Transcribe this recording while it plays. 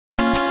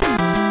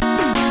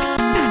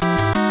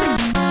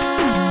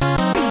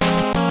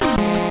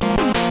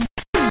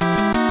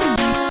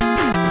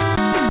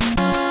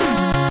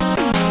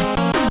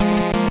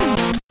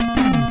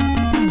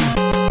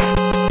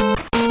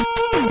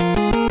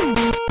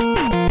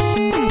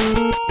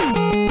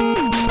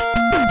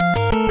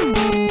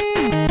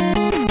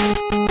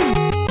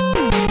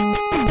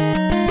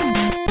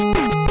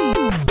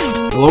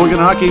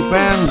hockey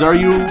fans, are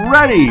you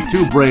ready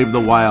to brave the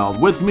wild?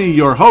 With me,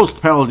 your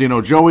host, Paladino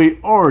Joey,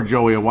 or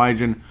Joey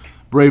Awajan.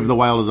 Brave the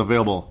Wild is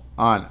available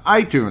on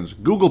iTunes,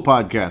 Google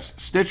Podcasts,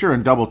 Stitcher,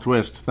 and Double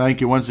Twist.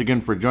 Thank you once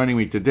again for joining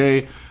me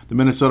today. The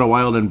Minnesota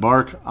Wild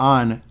embark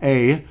on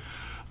a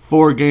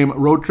 4-game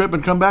road trip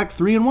and come back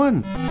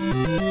 3-1.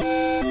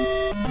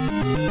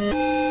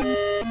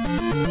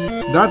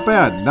 Not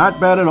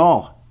bad at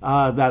all.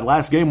 That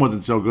last game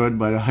wasn't so good,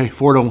 but a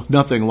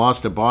 4-0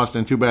 loss to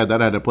Boston. Too bad that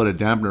had to put a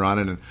dampener on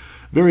it. And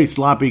very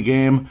sloppy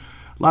game.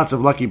 Lots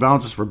of lucky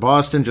bounces for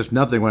Boston. Just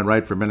nothing went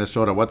right for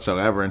Minnesota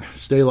whatsoever. And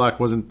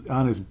Stalock wasn't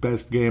on his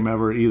best game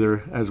ever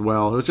either as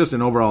well. It was just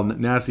an overall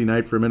nasty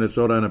night for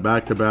Minnesota and a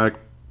back-to-back.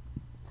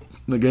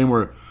 The game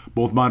where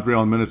both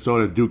Montreal and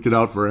Minnesota duked it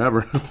out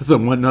forever. With a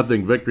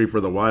 1-0 victory for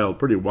the Wild.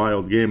 Pretty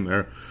wild game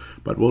there.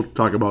 But we'll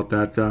talk about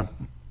that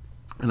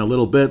in a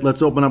little bit.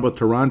 Let's open up with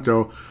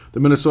Toronto. The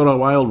Minnesota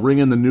Wild ring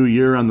in the new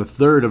year on the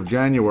 3rd of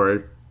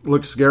January.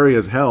 Looks scary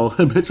as hell.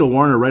 Mitchell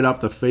Warner right off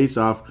the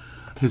face-off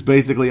is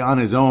basically on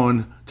his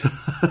own.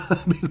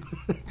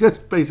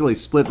 Just basically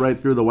split right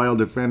through the Wild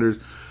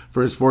defenders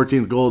for his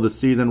 14th goal of the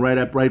season. Right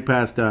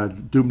past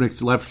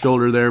Dubnyk's left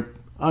shoulder there.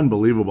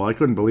 Unbelievable. I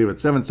couldn't believe it.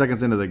 7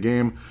 seconds into the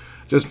game.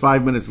 Just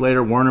 5 minutes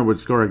later, Warner would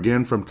score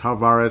again from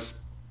Tavares.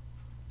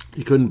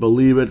 He couldn't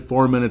believe it.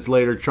 4 minutes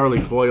later,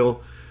 Charlie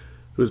Coyle,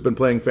 who's been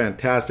playing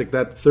fantastic.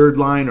 That third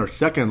line or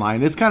second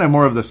line, it's kind of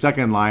more of the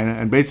second line,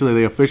 and basically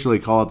they officially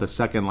call it the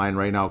second line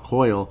right now.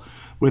 Coyle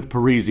with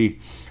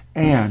Parise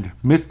and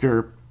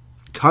Mr.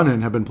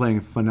 Cunnin have been playing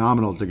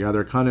phenomenal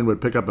together. Cunnin would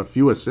pick up a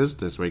few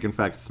assists this week, in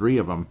fact 3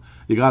 of them.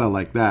 You gotta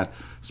like that.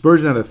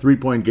 Spurgeon had a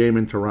 3-point game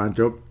in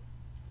Toronto.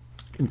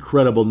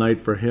 Incredible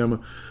night for him.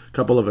 A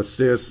couple of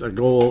assists, a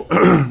goal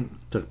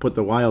to put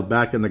the Wild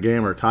back in the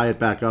game or tie it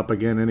back up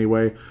again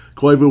anyway.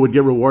 Koivu would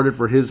get rewarded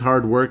for his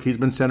hard work. He's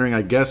been centering,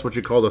 I guess, what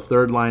you call the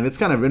third line. It's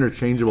kind of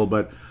interchangeable,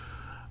 but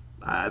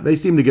they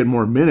seem to get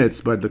more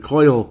minutes. But the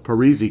Coyle,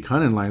 Parise,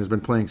 Cunnin line has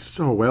been playing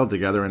so well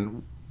together.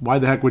 And why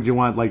the heck would you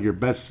want like your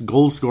best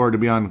goal scorer to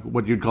be on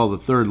what you'd call the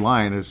third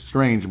line? Is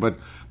strange, but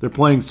they're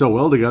playing so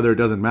well together, it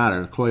doesn't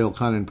matter. Coyle,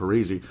 Cunnin,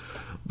 Parise.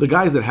 The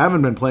guys that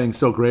haven't been playing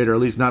so great, or at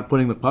least not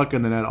putting the puck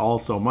in the net all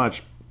so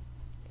much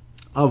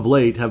of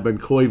late, have been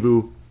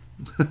Koivu,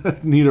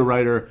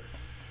 Niederreiter,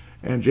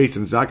 and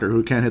Jason Zucker,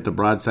 who can't hit the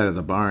broadside of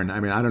the barn. I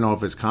mean, I don't know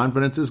if his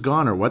confidence is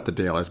gone or what the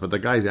deal is, but the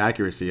guy's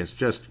accuracy has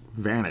just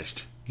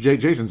vanished.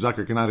 Jason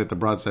Zucker cannot hit the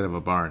broadside of a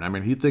barn. I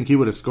mean, he'd think he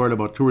would have scored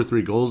about 2 or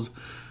 3 goals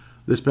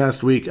this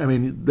past week. I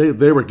mean,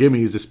 they were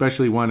gimmies,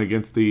 especially one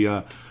against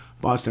the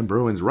Boston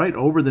Bruins, right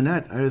over the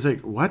net. I was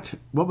like, what?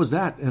 What was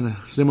that? In a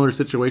similar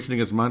situation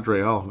against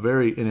Montreal.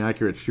 Very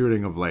inaccurate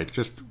shooting of late.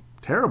 Just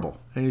terrible.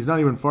 And he's not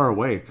even far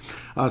away.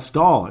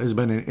 Stahl has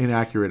been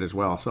inaccurate as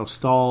well. So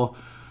Stahl,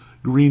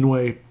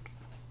 Greenway,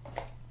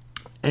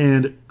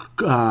 and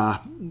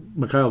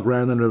Mikael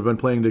Granlund have been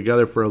playing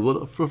together for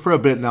a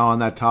bit now on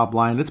that top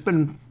line. They've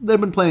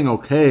been playing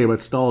okay, but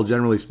Stahl,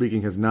 generally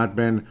speaking, has not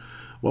been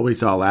what we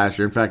saw last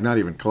year. In fact, not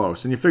even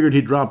close. And you figured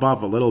he'd drop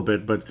off a little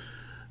bit, but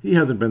he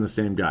hasn't been the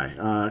same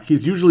guy.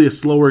 He's usually a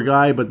slower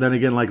guy, but then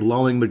again, like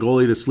lulling the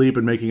goalie to sleep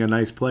and making a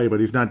nice play, but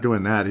he's not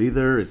doing that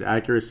either. His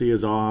accuracy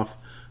is off,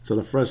 so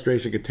the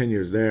frustration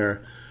continues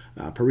there.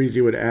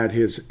 Parise would add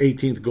his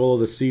 18th goal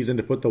of the season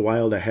to put the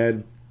Wild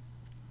ahead.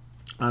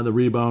 The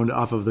rebound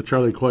off of the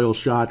Charlie Coyle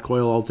shot.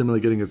 Coyle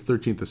ultimately getting his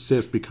 13th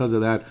assist because of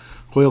that.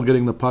 Coyle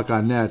getting the puck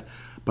on net,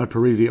 but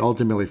Parise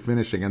ultimately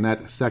finishing. And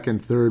that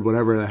second, third,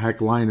 whatever the heck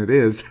line it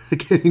is,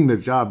 getting the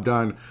job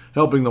done,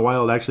 helping the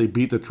Wild actually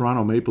beat the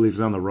Toronto Maple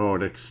Leafs on the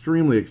road.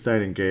 Extremely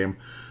exciting game.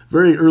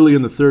 Very early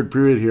in the third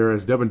period here,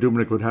 as Devan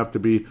Dubnyk would have to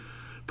be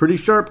pretty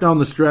sharp down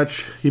the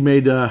stretch. He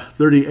made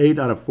 38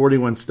 out of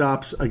 41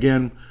 stops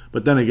again.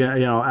 But then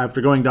again, after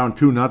going down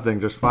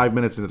 2-0 just 5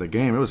 minutes into the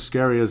game, it was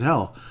scary as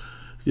hell.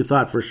 You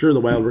thought for sure the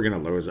Wild were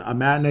going to lose. A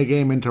matinee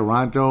game in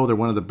Toronto. They're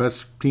one of the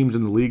best teams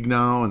in the league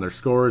now, and their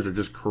scores are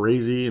just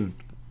crazy. And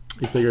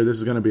you figure this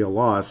is going to be a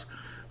loss.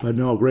 But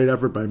no, great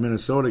effort by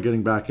Minnesota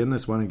getting back in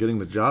this one and getting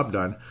the job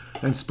done.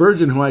 And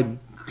Spurgeon, who I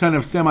kind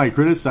of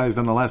semi-criticized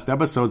on the last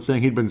episode,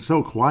 saying he'd been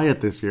so quiet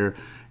this year.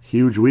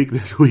 Huge week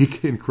this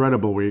week.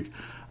 Incredible week.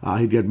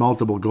 He'd get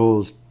multiple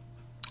goals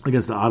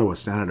against the Ottawa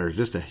Senators.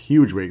 Just a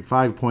huge week.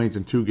 5 points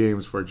in 2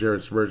 games for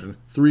Jared Spurgeon.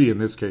 3 in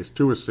this case.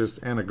 2 assists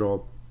and a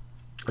goal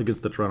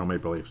against the Toronto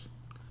Maple Leafs.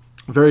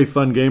 Very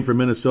fun game for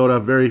Minnesota.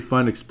 Very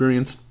fun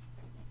experience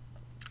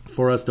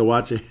for us to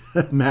watch a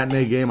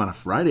matinee game on a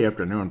Friday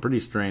afternoon. Pretty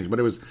strange, but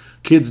it was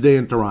Kids Day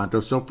in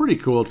Toronto, so pretty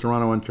cool.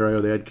 Toronto,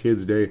 Ontario, they had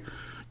Kids Day.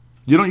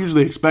 You don't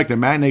usually expect a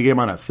matinee game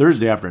on a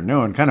Thursday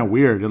afternoon. Kind of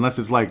weird, unless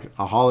it's like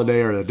a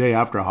holiday or the day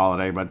after a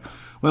holiday. But,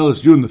 well,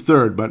 it's June the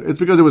 3rd, but it's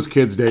because it was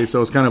Kids Day,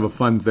 so it's kind of a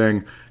fun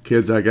thing.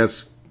 Kids, I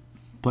guess,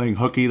 playing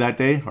hooky that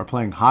day, or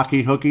playing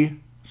hockey hooky.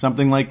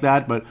 Something like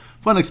that, but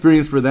fun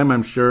experience for them,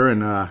 I'm sure,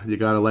 and you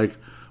got to like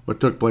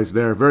what took place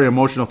there. Very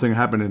emotional thing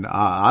happened in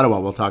Ottawa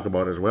we'll talk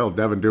about as well.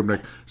 Devan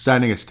Dubnyk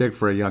signing a stick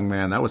for a young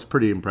man. That was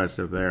pretty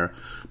impressive there.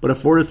 But a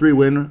 4-3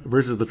 win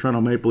versus the Toronto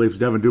Maple Leafs.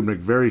 Devan Dubnyk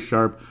very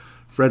sharp.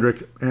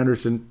 Frederik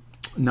Andersen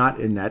not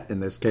in net in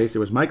this case. It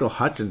was Michael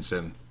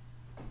Hutchinson,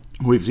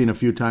 who we've seen a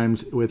few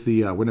times with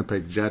the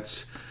Winnipeg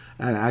Jets,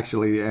 and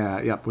actually,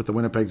 with the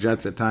Winnipeg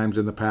Jets at times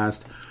in the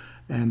past,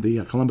 and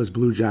the Columbus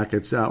Blue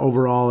Jackets.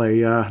 Overall,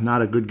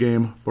 not a good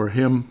game for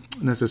him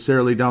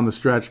necessarily down the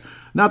stretch.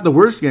 Not the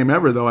worst game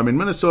ever, though. I mean,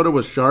 Minnesota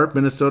was sharp.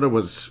 Minnesota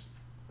was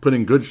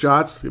putting good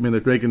shots. I mean,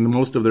 they're making the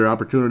most of their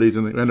opportunities,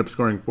 and they end up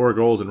scoring 4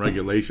 goals in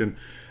regulation.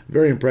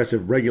 Very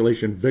impressive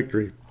regulation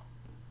victory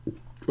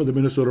for the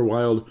Minnesota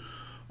Wild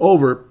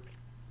over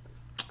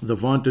the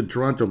vaunted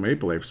Toronto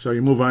Maple Leafs. So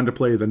you move on to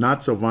play the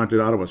not-so-vaunted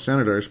Ottawa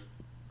Senators,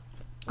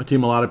 a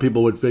team a lot of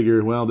people would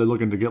figure, well, they're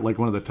looking to get like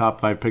one of the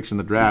top 5 picks in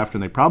the draft,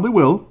 and they probably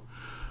will.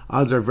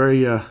 Odds are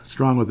very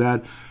strong with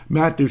that.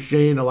 Matt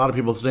Duchene, a lot of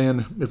people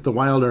saying if the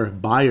Wild are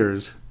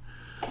buyers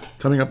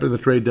coming up to the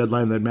trade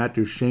deadline, that Matt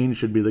Duchene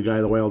should be the guy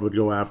the Wild would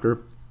go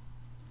after.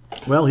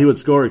 Well, he would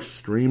score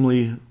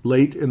extremely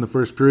late in the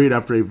first period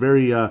after a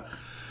very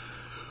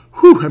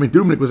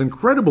Dubnyk was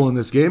incredible in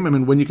this game. I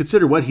mean, when you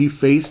consider what he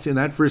faced in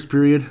that first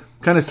period,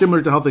 kind of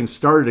similar to how things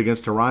started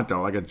against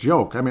Toronto, like a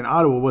joke. I mean,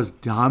 Ottawa was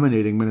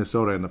dominating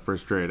Minnesota in the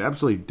first period,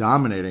 absolutely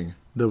dominating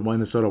the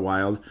Minnesota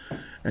Wild.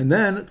 And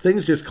then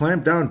things just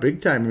clamped down big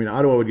time. I mean,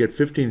 Ottawa would get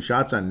 15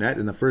 shots on net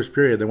in the first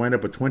period. They wind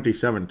up with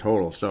 27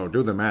 total. So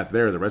do the math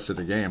there the rest of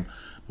the game.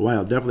 The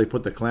Wild definitely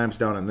put the clamps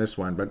down on this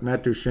one. But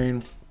Matt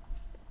Duchene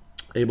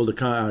able to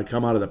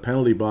come out of the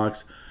penalty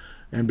box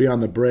and be on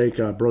the break.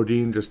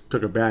 Brodin just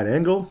took a bad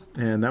angle,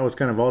 and that was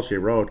kind of all she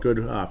wrote.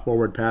 Good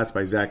forward pass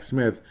by Zach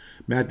Smith.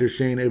 Matt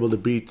Duchene able to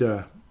beat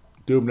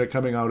Dubnyk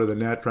coming out of the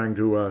net, trying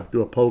to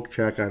do a poke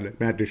check on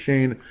Matt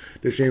Duchene.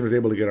 Duchene was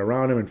able to get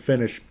around him and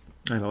finish.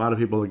 And a lot of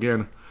people,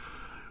 again,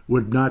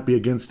 would not be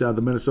against the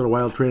Minnesota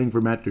Wild trading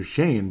for Matt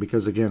Duchene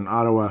because, again,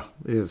 Ottawa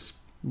is,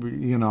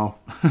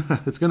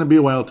 it's going to be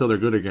a while till they're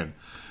good again.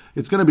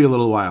 It's going to be a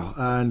little while.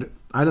 And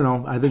I don't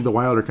know. I think the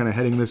Wild are kind of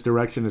heading this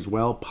direction as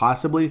well,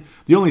 possibly.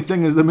 The only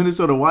thing is the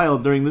Minnesota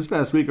Wild during this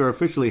past week are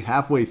officially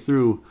halfway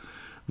through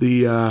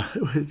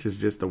which is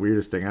just the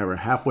weirdest thing ever,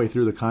 halfway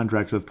through the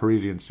contracts with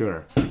Parise and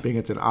Suter, being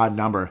it's an odd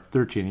number,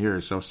 13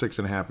 years, so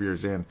 6.5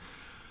 years in.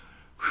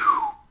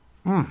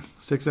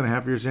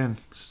 6.5 years in.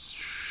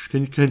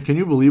 Can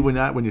you believe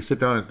when you sit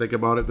down and think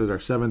about it, there's our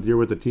 7th year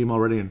with the team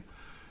already, and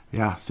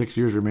 6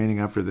 years remaining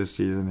after this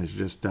season is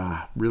just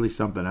really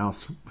something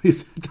else. We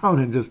sit down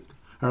and just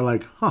are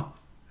like,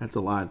 that's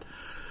a lot.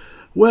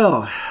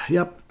 Well,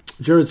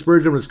 Jared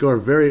Spurgeon would score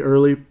very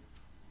early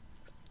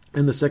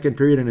in the second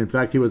period, and in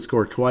fact, he would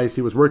score twice.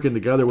 He was working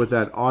together with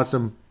that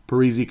awesome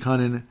Parise,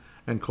 Cunnin,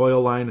 and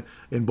Coyle line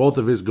in both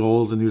of his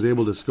goals, and he was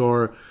able to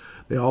score.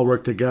 They all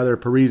worked together.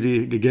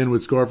 Parise, again,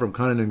 would score from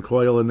Cunnin and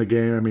Coyle in the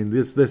game. I mean,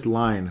 this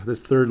line, this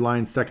third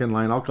line, second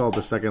line, I'll call it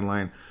the second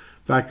line,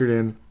 factored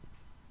in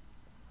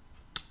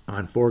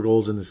on 4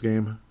 goals in this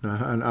game.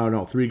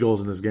 3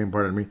 goals in this game,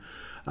 pardon me.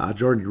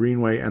 Jordan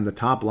Greenway and the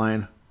top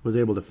line was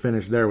able to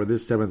finish there with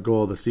his 7th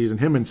goal of the season.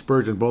 Him and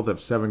Spurgeon both have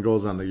 7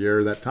 goals on the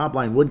year. That top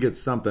line would get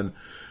something,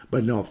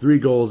 but no, 3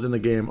 goals in the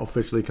game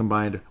officially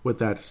combined with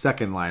that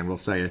second line, we'll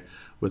say,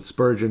 with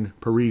Spurgeon,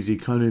 Parise,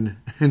 Cunnin,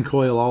 and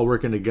Coyle all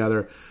working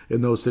together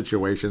in those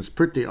situations.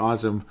 Pretty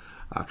awesome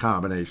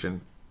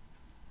combination.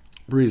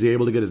 Parise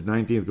able to get his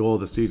 19th goal of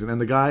the season. And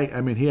the guy,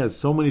 I mean, he has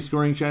so many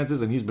scoring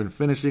chances, and he's been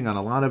finishing on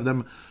a lot of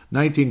them.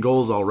 19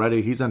 goals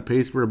already. He's on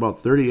pace for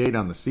about 38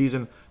 on the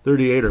season,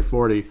 38 or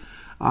 40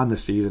 on the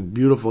season.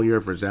 Beautiful year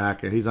for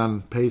Zach, and he's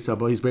on pace.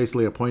 He's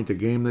basically a point a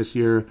game this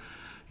year.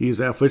 He's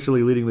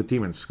officially leading the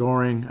team in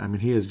scoring. I mean,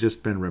 he has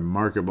just been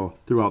remarkable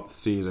throughout the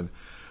season.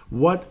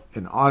 What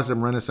an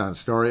awesome Renaissance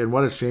story, and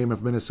what a shame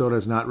if Minnesota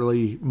is not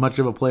really much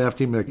of a playoff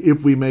team. Like,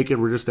 if we make it,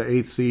 we're just the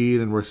 8th seed,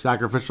 and we're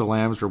sacrificial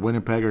lambs for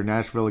Winnipeg or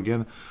Nashville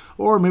again.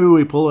 Or maybe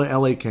we pull a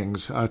LA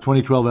Kings,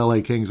 2012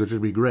 LA Kings, which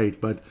would be great.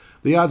 But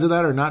the odds of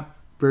that are not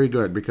very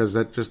good because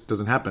that just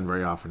doesn't happen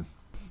very often.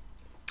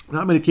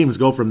 Not many teams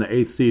go from the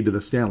 8th seed to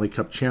the Stanley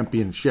Cup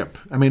championship.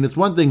 I mean, it's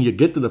one thing you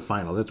get to the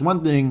finals. It's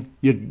one thing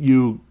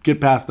you get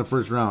past the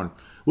first round,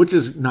 which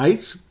is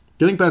nice.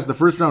 Getting past the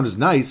first round is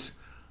nice,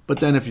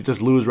 but then if you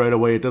just lose right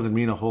away, it doesn't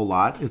mean a whole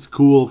lot. It's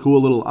cool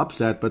little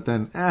upset, but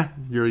then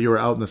you're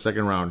out in the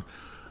second round.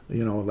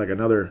 You know, like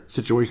another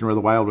situation where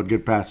the Wild would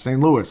get past St.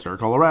 Louis or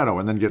Colorado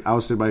and then get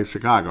ousted by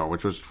Chicago,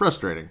 which was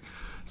frustrating.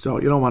 So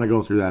you don't want to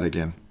go through that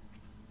again.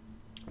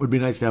 It would be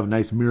nice to have a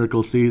nice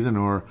miracle season,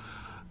 or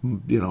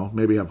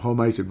maybe have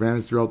home ice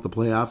advantage throughout the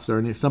playoffs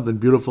or something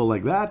beautiful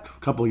like that. A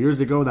couple of years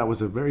ago, that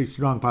was a very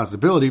strong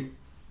possibility.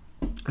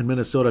 And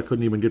Minnesota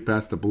couldn't even get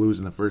past the Blues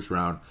in the first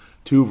round.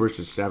 2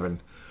 versus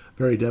 7.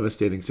 Very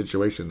devastating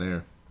situation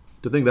there.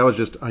 To think that was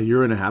just a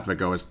year and a half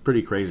ago is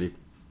pretty crazy.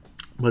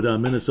 But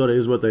Minnesota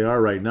is what they are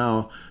right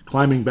now,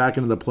 climbing back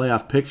into the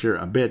playoff picture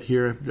a bit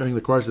here during the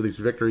course of these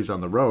victories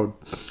on the road.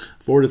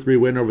 4-3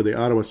 win over the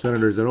Ottawa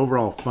Senators. An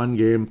overall fun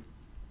game.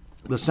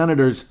 The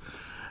Senators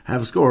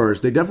have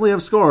scores. They definitely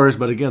have scores,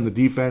 but again, the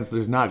defense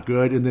is not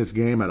good in this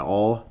game at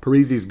all.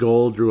 Parise's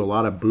goal drew a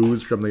lot of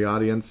boos from the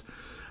audience.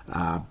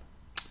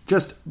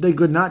 they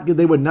would not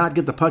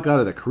get the puck out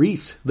of the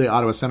crease. The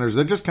Ottawa Senators,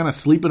 they're just kind of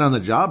sleeping on the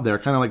job there,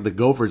 kind of like the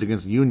Gophers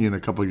against Union a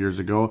couple years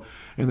ago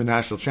in the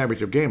national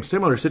championship game.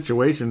 Similar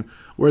situation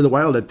where the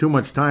Wild had too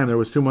much time. There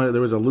was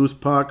a loose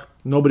puck.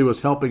 Nobody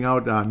was helping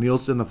out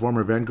Nielsen, the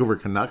former Vancouver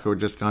Canuck, who had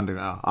just gone to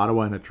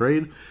Ottawa in a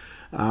trade.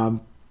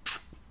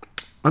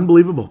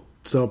 Unbelievable.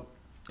 So,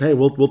 hey,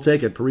 we'll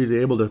take it. Parise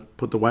able to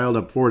put the Wild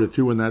up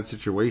 4-2 in that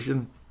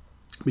situation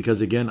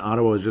because, again,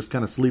 Ottawa was just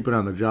kind of sleeping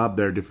on the job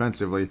there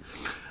defensively.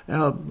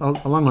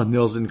 Along with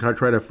Nielsen,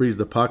 tried to freeze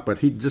the puck, but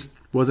he just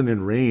wasn't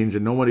in range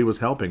and nobody was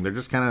helping. They're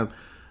just kind of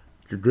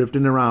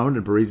drifting around,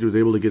 and Parise was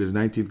able to get his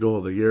 19th goal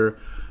of the year.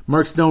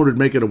 Mark Stone would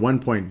make it a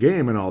 1-point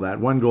game and all that,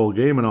 1-goal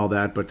game and all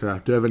that, but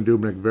Devan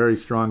Dubnyk very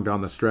strong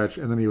down the stretch,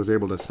 and then he was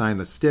able to sign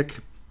the stick,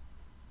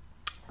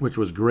 which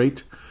was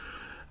great.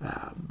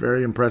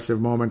 Very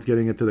impressive moment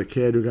getting it to the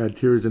kid who got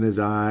tears in his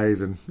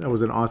eyes, and that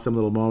was an awesome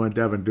little moment.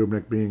 Devan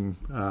Dubnyk being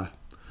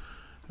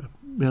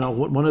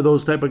one of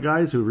those type of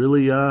guys who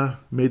really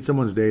made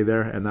someone's day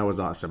there, and that was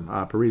awesome.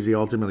 Parise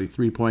ultimately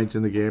 3 points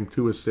in the game,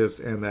 2 assists,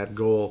 and that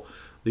goal,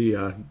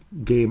 the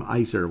game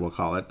icer, we'll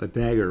call it, the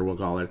dagger, we'll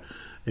call it,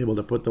 able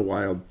to put the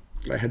Wild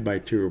ahead by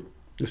 2,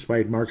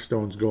 despite Mark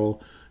Stone's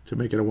goal to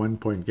make it a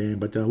 1-point game.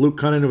 But Luke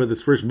Kunin with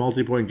his first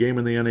multi-point game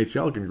in the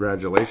NHL,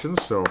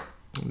 congratulations. So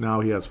now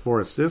he has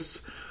 4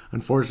 assists.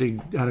 Unfortunately,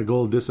 had a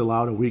goal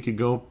disallowed a week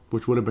ago,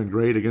 which would have been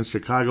great against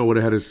Chicago, would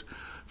have had his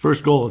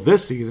first goal of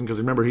this season, because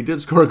remember, he did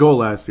score a goal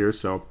last year,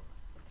 so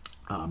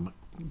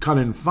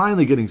Kunin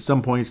finally getting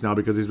some points now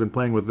because he's been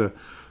playing with the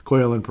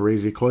Coyle and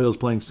Parise. Coyle's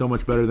playing so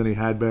much better than he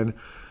had been.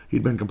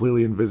 He'd been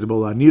completely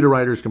invisible.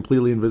 Niederreiter's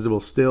completely invisible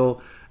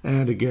still.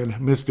 And again,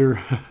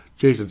 Mr.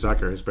 Jason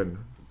Zucker has been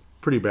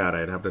pretty bad,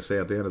 I'd have to say,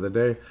 at the end of the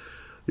day.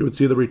 You would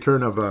see the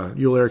return of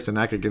Joel Eriksson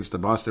Ek against the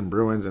Boston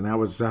Bruins, and that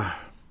was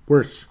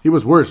worse. He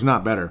was worse,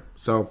 not better.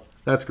 So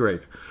that's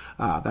great.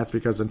 That's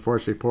because,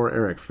 unfortunately, poor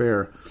Eric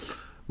Fehr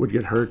would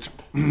get hurt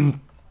in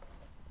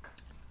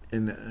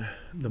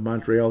the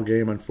Montreal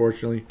game,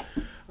 unfortunately.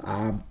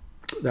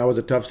 That was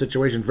a tough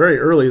situation. Very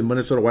early, the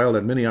Minnesota Wild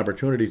had many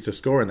opportunities to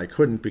score, and they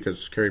couldn't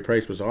because Carey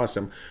Price was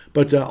awesome.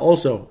 But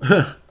also,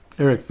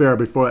 Eric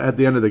Fehr, at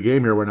the end of the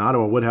game here, when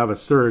Ottawa would have a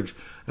surge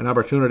and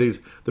opportunities,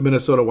 the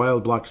Minnesota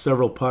Wild blocked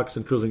several pucks,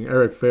 including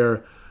Eric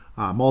Fehr,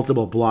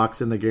 multiple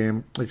blocks in the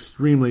game.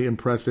 Extremely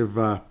impressive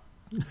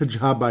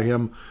job by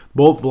him.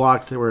 Both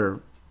blocks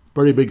were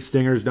pretty big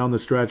stingers down the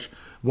stretch.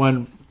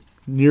 One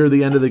near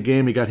the end of the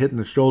game, he got hit in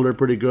the shoulder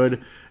pretty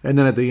good. And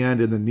then at the end,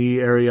 in the knee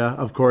area,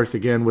 of course,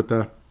 again, with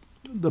the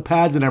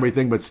pads and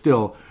everything, but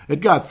still,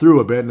 it got through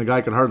a bit, and the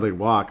guy could hardly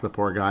walk, the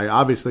poor guy.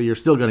 Obviously, you're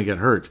still going to get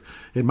hurt.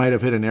 It might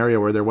have hit an area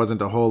where there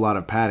wasn't a whole lot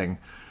of padding,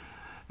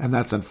 and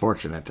that's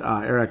unfortunate.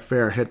 Eric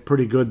Fehr hit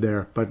pretty good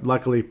there, but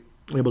luckily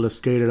able to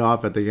skate it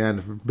off at the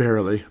end,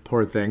 barely,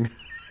 poor thing.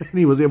 And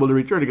he was able to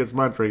return against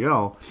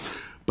Montreal.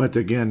 But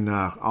again,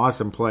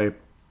 awesome play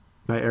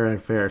by Eric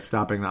Fehr,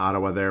 stopping the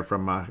Ottawa there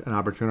from an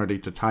opportunity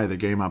to tie the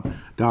game up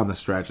down the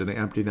stretch in the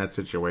empty net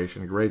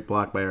situation. Great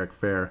block by Eric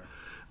Fehr,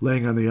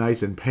 laying on the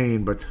ice in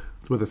pain, but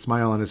with a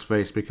smile on his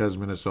face because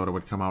Minnesota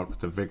would come out with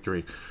the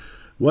victory.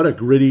 What a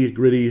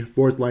gritty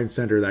fourth-line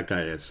center that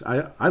guy is.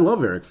 I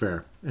love Eric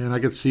Fehr, and I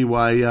could see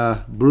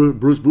why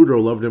Bruce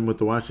Boudreau loved him with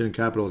the Washington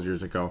Capitals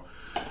years ago.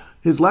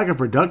 His lack of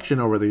production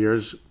over the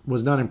years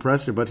was not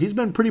impressive, but he's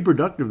been pretty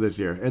productive this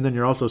year. And then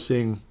you're also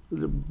seeing,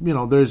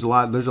 there's a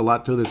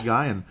lot to this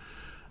guy, and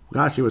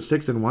gosh, he was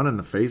 6-1 in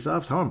the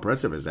faceoffs. How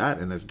impressive is that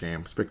in this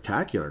game?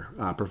 Spectacular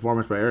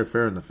performance by Eric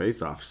Fehr in the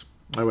faceoffs.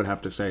 I would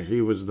have to say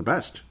he was the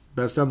best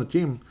on the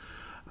team.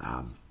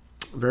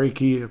 Very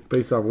key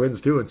faceoff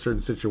wins too in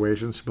certain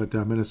situations, but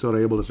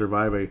Minnesota able to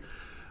survive a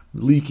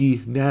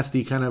leaky,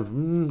 nasty kind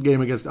of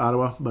game against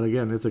Ottawa. But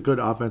again, it's a good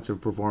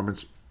offensive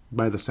performance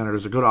by the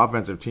Senators, a good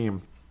offensive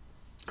team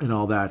and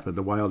all that, but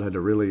the Wild had to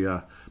really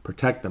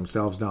protect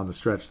themselves down the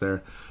stretch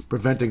there,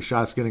 preventing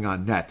shots getting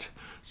on net.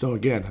 So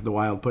again, the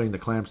Wild putting the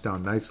clamps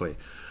down nicely.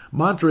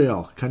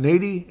 Montreal,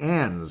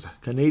 Canadiens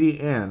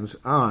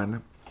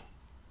on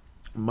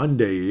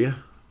Monday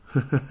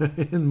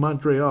in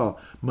Montreal,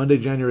 Monday,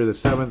 January the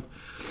 7th.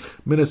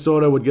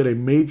 Minnesota would get a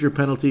major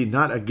penalty,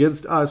 not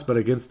against us, but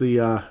against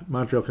the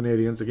Montreal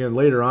Canadiens. Again,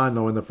 later on,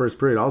 though, in the first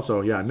period,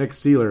 also, Nick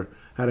Seeler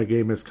had a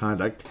game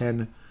misconduct,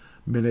 10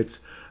 minutes.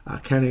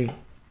 Kenny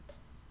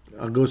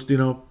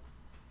Agostino,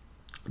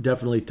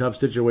 definitely tough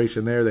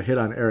situation there. The hit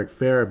on Eric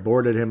Fehr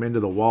boarded him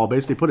into the wall,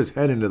 basically put his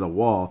head into the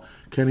wall.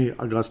 Kenny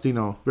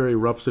Agostino, very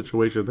rough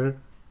situation there.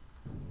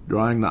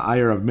 Drawing the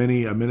ire of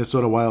many a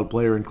Minnesota Wild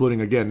player,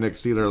 including, again, Nick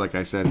Seeler, like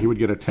I said. He would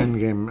get a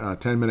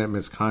 10-minute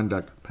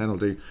misconduct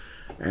penalty,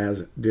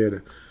 as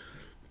did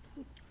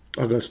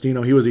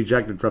Agostino. He was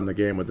ejected from the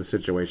game with the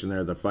situation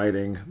there, the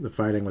fighting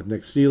with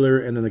Nick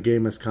Seeler, and then the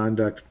game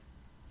misconduct.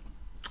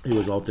 He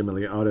was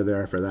ultimately out of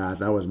there for that.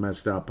 That was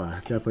messed up.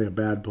 Definitely a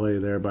bad play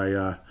there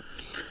by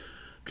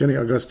Kenny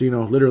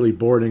Agostino, literally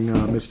boarding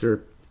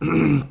Mr.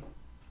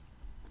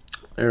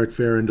 Eric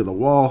Fehr into the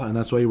wall, and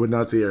that's why you would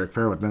not see Eric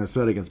Fehr with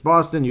Minnesota against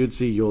Boston. You'd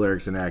see Joel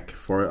Eriksson Ek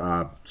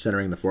for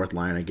centering the fourth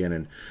line again,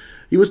 and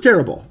he was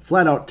terrible,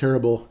 flat out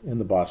terrible in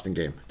the Boston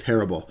game.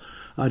 Terrible.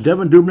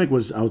 Devan Dubnyk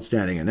was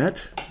outstanding in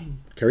net.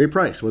 Carey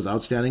Price was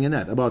outstanding in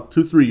net. About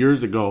 2-3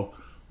 years ago,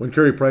 when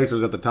Carey Price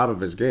was at the top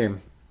of his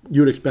game,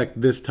 you would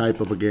expect this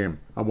type of a game,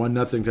 a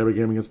 1-0 type of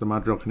game against the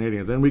Montreal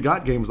Canadiens. And we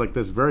got games like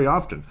this very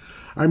often.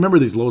 I remember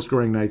these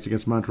low-scoring nights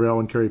against Montreal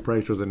when Carey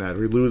Price was in net.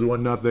 We'd lose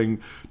 1-0,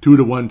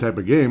 2-1 type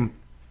of game.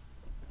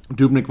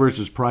 Dubnyk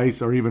versus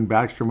Price, or even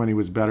Backstrom when he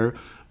was better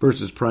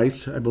versus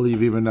Price. I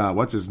believe even,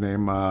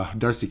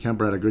 Darcy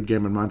Kemper had a good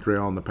game in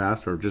Montreal in the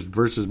past, or just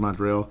versus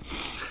Montreal.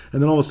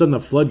 And then all of a sudden the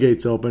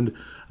floodgates opened.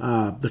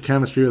 The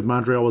chemistry with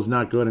Montreal was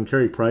not good, and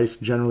Carey Price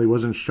generally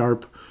wasn't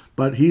sharp,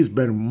 but he's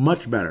been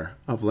much better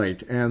of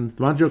late. And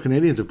the Montreal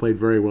Canadiens have played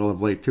very well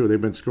of late, too. They've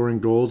been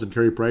scoring goals, and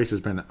Carey Price has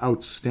been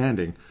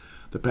outstanding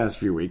the past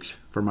few weeks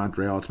for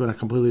Montreal. It's been a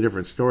completely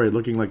different story,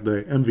 looking like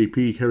the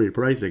MVP Carey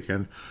Price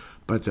again.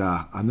 But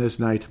on this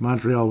night,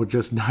 Montreal would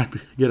just not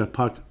get a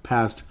puck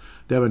past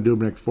Devan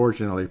Dubnyk,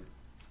 fortunately.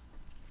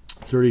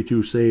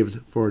 32 saves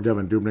for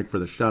Devan Dubnyk for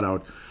the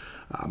shutout.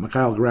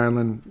 Mikael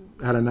Granlund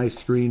had a nice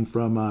screen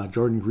from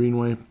Jordan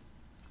Greenway,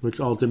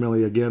 which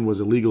ultimately, again, was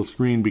a legal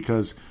screen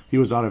because he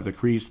was out of the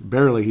crease.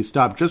 Barely. He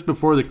stopped just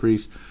before the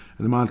crease,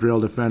 and the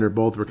Montreal defender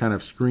both were kind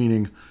of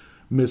screening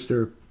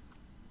Mr.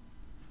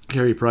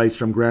 Carey Price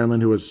from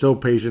Granlund, who was so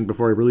patient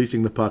before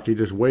releasing the puck. He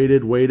just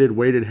waited,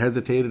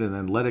 hesitated, and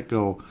then let it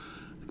go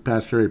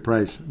past Carey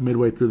Price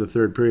midway through the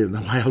third period, and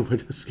the Wild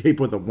would escape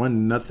with a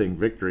 1-0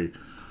 victory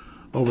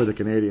over the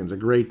Canadiens. A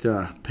great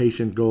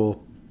patient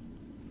goal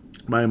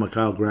by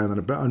Mikael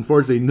Granlund.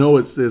 Unfortunately, no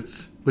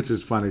assists, which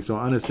is funny, so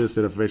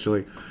unassisted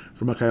officially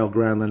for Mikael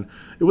Granlund.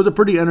 It was a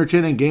pretty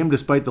entertaining game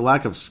despite the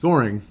lack of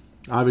scoring.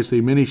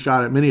 Obviously, many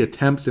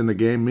attempts in the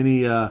game,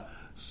 many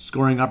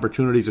scoring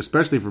opportunities,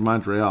 especially for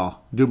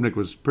Montreal. Dubnyk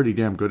was pretty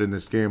damn good in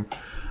this game.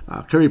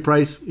 Carey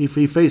Price, he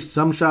faced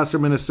some shots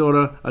from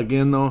Minnesota.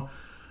 Again, though,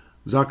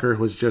 Zucker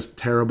was just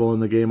terrible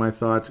in the game, I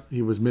thought.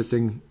 He was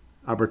missing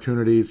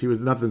opportunities. He was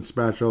nothing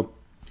special.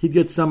 He'd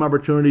get some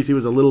opportunities. He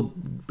was a little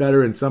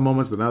better in some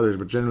moments than others,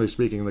 but generally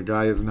speaking, the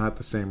guy is not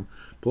the same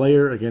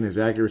player. Again, his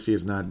accuracy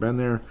has not been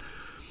there.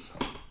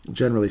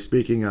 Generally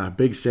speaking,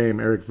 big shame,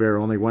 Eric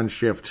Fehr, only one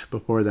shift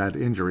before that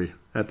injury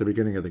at the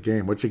beginning of the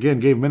game, which again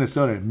gave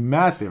Minnesota a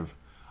massive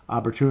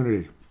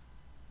opportunity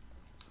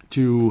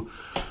to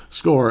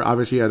score.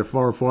 Obviously, he had a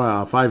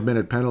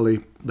 5-minute penalty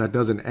that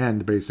doesn't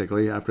end,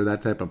 basically, after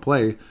that type of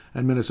play,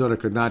 and Minnesota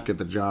could not get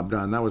the job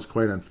done. That was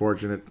quite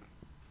unfortunate.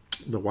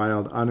 The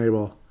Wild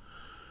unable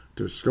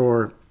to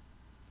score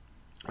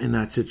in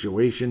that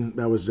situation.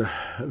 That was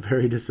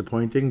very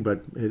disappointing,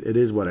 but it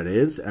is what it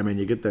is. I mean,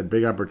 you get that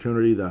big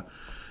opportunity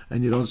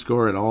and you don't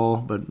score at all,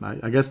 but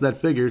I guess that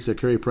figures that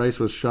Carey Price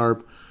was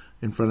sharp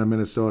in front of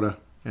Minnesota,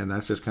 and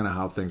that's just kind of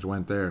how things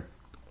went there.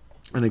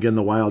 And again,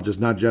 the Wild just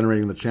not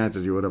generating the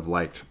chances you would have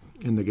liked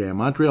in the game.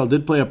 Montreal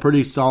did play a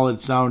pretty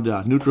solid, sound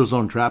neutral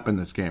zone trap in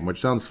this game, which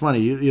sounds funny,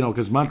 you know,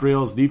 because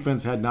Montreal's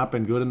defense had not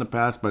been good in the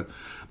past, but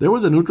there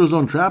was a neutral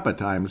zone trap at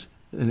times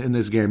in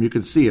this game. You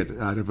could see it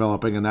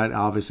developing, and that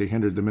obviously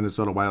hindered the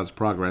Minnesota Wild's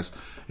progress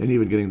in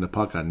even getting the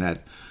puck on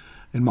net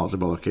in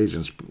multiple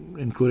occasions,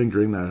 including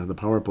during the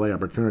power play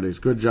opportunities.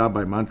 Good job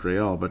by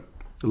Montreal, but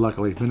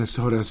luckily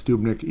Minnesota's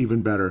Dubnyk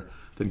even better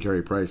than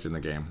Carey Price in the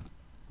game.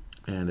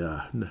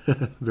 And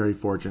very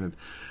fortunate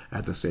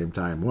at the same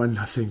time.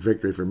 1-0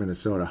 victory for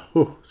Minnesota.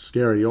 Whew,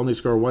 scary. You only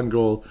score one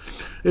goal.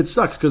 It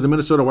sucks because the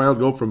Minnesota Wild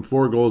go from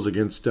 4 goals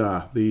against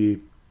the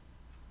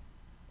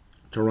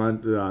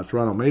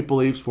Toronto Maple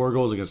Leafs, 4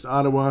 goals against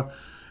Ottawa,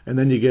 and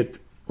then you get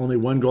only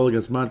 1 goal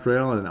against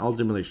Montreal and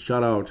ultimately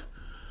shut out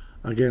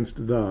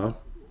against the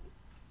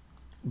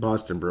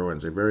Boston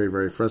Bruins. A very,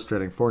 very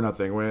frustrating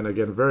 4-0 win.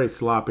 Again, very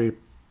sloppy.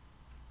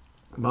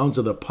 Bounce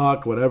of the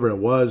puck, whatever it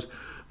was.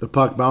 The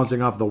puck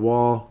bouncing off the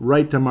wall,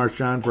 right to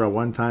Marchand for a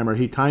one-timer.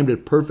 He timed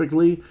it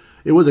perfectly.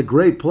 It was a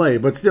great play,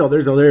 but still,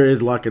 there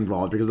is luck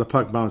involved because the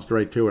puck bounced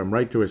right to him,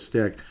 right to his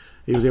stick.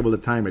 He was able to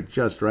time it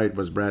just right,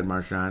 was Brad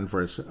Marchand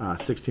for his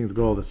 16th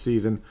goal of the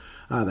season.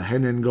 The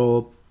Heinen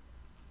goal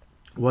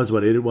was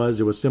what it was.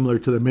 It was similar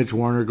to the Mitch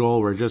Warner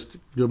goal where just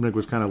Dubnyk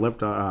was kind of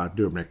left on,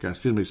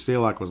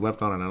 Stalock was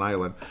left on an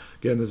island.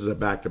 Again, this is a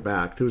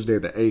back-to-back, Tuesday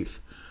the 8th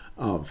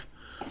of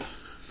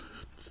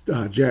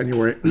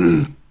January.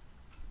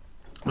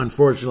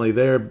 Unfortunately,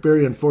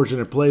 very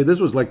unfortunate play.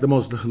 This was like the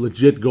most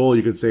legit goal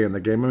you could say in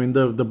the game. I mean,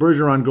 the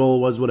Bergeron goal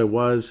was what it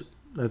was.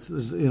 That's,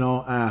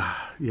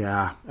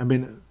 yeah. I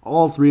mean,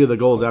 all 3 of the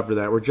goals after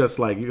that were just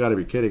like, you got to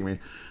be kidding me.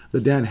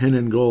 The Dan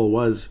Heinen goal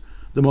was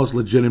the most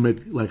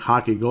legitimate, like,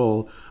 hockey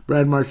goal.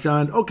 Brad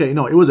Marchand, okay,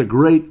 no, it was a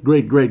great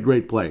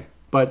play.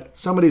 But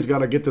somebody's got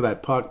to get to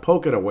that puck,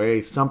 poke it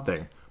away,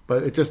 something.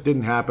 But it just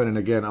didn't happen. And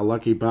again, a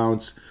lucky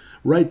bounce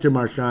right to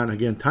Marchand.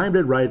 Again, timed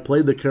it right,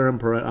 played the Karen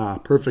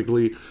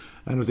perfectly,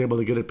 and was able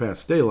to get it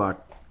past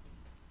Stalock,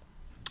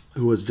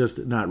 who was just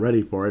not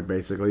ready for it,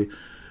 basically.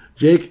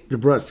 Jake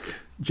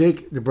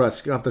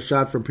DeBrusk off the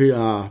shot from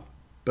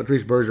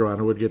Patrice Bergeron,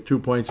 who would get 2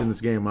 points in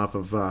this game off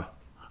of a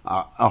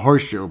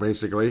horseshoe,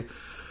 basically.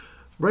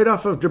 Right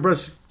off of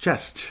DeBrusk's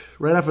chest.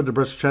 Right off of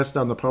DeBrusk's chest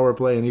on the power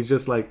play. And he's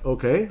just like,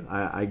 okay,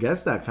 I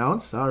guess that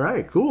counts. All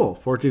right, cool.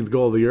 14th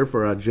goal of the year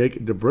for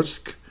Jake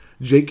DeBrusk.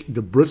 Jake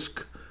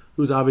DeBrusk,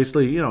 who's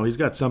obviously, he's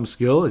got some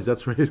skill.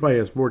 That's why he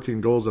has 14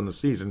 goals on the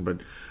season.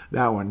 But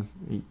that one,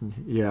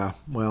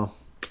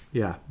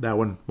 that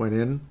one went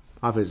in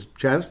off his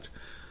chest.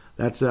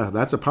 That's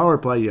a power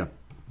play. You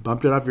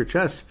bumped it off your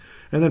chest.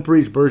 And then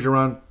Patrice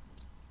Bergeron.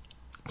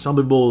 Some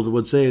people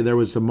would say there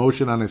was some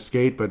motion on his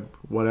skate, but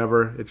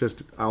whatever. It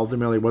just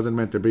ultimately wasn't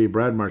meant to be.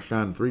 Brad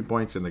Marchand, 3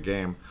 points in the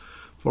game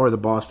for the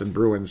Boston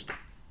Bruins.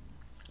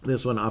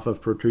 This one off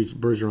of Patrice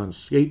Bergeron's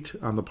skate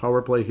on the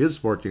power play, his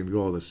 14th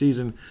goal of the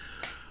season.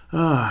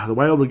 The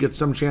Wild would get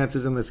some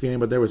chances in this game,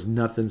 but there was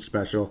nothing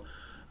special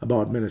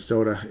about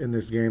Minnesota in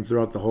this game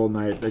throughout the whole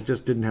night. They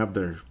just didn't have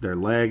their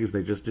legs.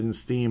 They just didn't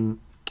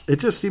steam. It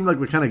just seemed like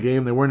the kind of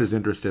game they weren't as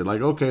interested.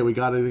 Like, okay, we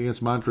got it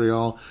against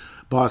Montreal.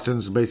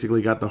 Boston's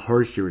basically got the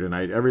horseshoe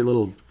tonight. Every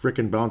little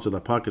frickin' bounce of the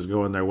puck is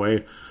going their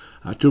way.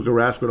 Tuukka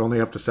Rask would only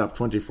have to stop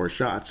 24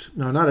 shots.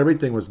 Now, not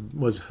everything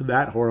was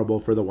that horrible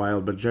for the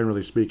Wild, but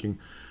generally speaking,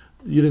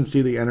 you didn't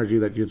see the energy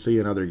that you'd see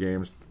in other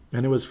games,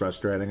 and it was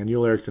frustrating. And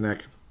Joel Eriksson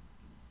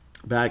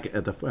back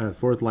at the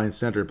fourth-line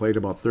center played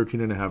about 13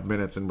 and a half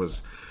minutes and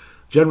was,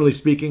 generally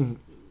speaking,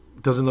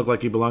 doesn't look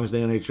like he belongs to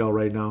the NHL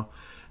right now.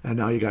 And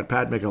now you got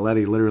Pat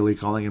Micheletti literally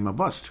calling him a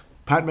bust.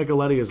 Pat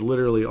Micheletti is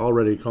literally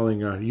already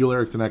calling Joel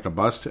Eriksson a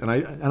bust, and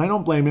I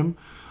don't blame him.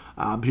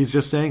 He's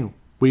just saying,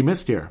 we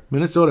missed here.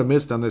 Minnesota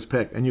missed on this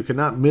pick, and you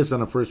cannot miss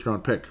on a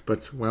first-round pick.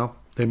 But, well,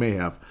 they may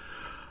have.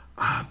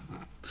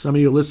 Some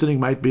of you listening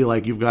might be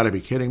like, you've got to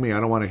be kidding me. I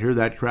don't want to hear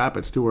that crap.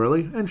 It's too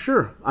early. And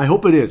sure, I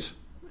hope it is.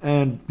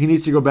 And he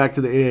needs to go back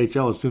to the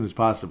AHL as soon as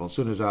possible, as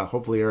soon as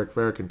hopefully Eric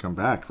Fehr can come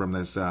back from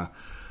this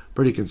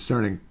pretty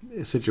concerning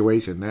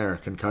situation there,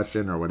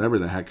 concussion or whatever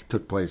the heck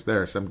took place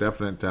there. Some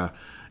definite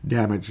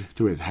damage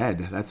to his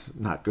head. That's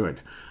not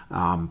good.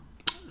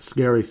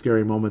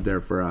 Scary moment there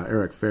for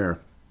Eric Fehr,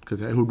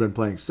 who'd been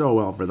playing so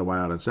well for the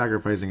Wild and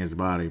sacrificing his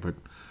body. But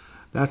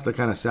that's the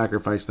kind of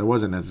sacrifice that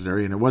wasn't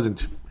necessary, and it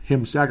wasn't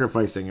him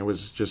sacrificing. It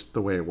was just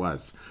the way it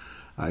was.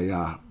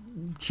 A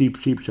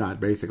cheap shot,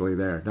 basically,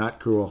 there. Not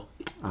cool.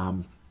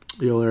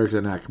 Joel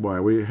Eriksson,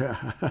 boy,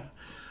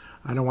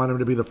 I don't want him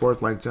to be the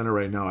fourth-line center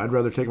right now. I'd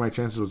rather take my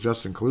chances with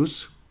Justin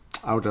Kloos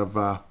out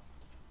of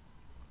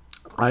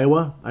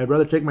Iowa. I'd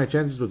rather take my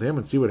chances with him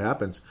and see what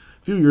happens.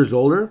 A few years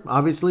older,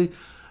 obviously.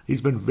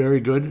 He's been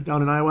very good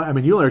down in Iowa. I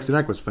mean, Joel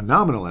Eriksson was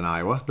phenomenal in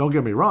Iowa. Don't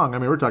get me wrong. I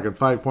mean, we're talking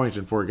 5 points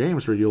in 4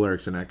 games for Joel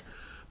Eriksson.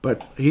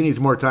 But he needs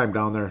more time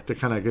down there to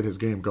kind of get his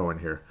game going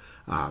here.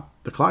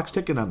 The clock's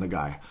ticking on the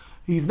guy.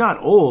 He's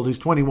not old. He's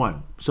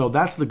 21. So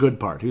that's the good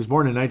part. He was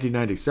born in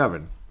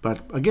 1997.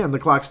 But again, the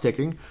clock's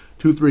ticking.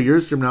 2-3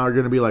 years from now, you're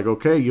going to be like,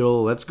 okay,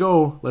 let's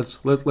go. Let's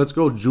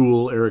go,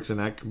 Joel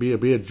Eriksson.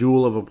 Be a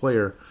jewel of a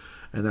player,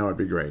 and that would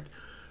be great.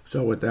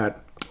 So with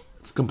that,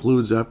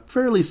 concludes a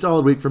fairly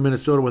solid week for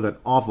Minnesota with an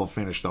awful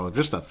finish, though.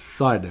 Just a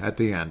thud at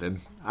the end. And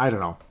I don't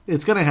know.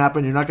 It's going to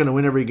happen. You're not going to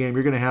win every game.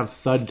 You're going to have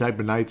thud type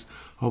of nights.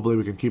 Hopefully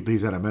we can keep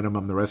these at a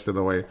minimum the rest of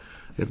the way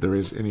if there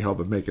is any hope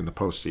of making the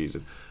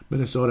postseason.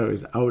 Minnesota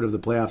is out of the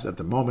playoffs at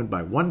the moment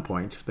by 1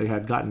 point. They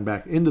had gotten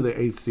back into the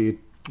 8th seed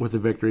with the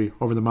victory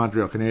over the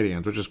Montreal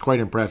Canadiens, which is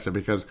quite impressive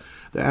because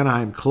the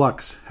Anaheim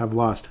Clucks have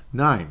lost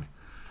 9.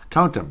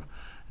 Count them.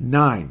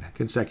 9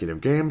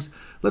 consecutive games.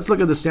 Let's look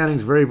at the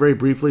standings very, very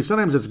briefly.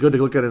 Sometimes it's good to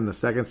look at it in the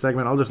second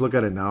segment. I'll just look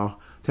at it now.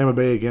 Tampa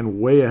Bay, again,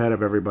 way ahead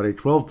of everybody.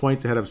 12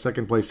 points ahead of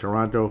second place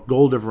Toronto.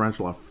 Goal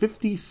differential of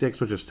 56,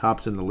 which is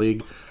tops in the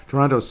league.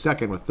 Toronto's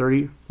second with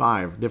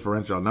 35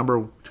 differential.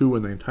 Number 2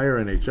 in the entire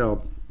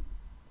NHL.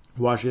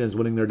 Washington's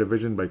winning their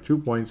division by 2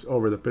 points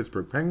over the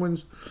Pittsburgh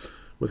Penguins,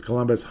 with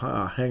Columbus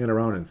hanging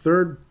around in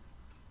third.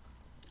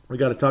 We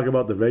got to talk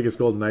about the Vegas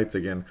Golden Knights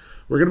again.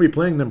 We're going to be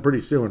playing them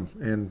pretty soon,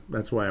 and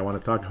that's why I want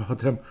to talk about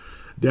them.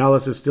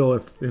 Dallas is still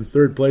in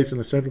third place in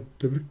the Central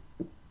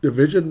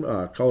Division.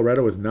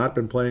 Colorado has not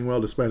been playing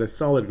well, despite a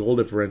solid goal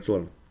differential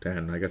of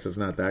 10. I guess it's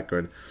not that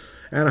good.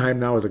 Anaheim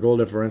now has a goal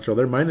differential.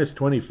 They're minus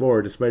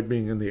 24, despite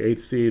being in the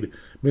 8th seed.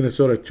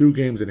 Minnesota 2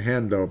 games in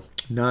hand, though.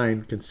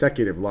 9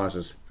 consecutive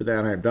losses for the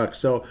Anaheim Ducks.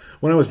 So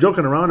when I was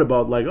joking around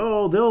about, like,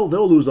 oh,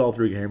 they'll lose all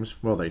 3 games,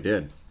 well, they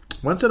did.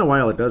 Once in a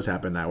while, it does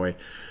happen that way.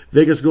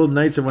 Vegas Golden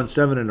Knights have won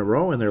 7 in a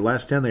row. In their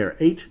last 10, they are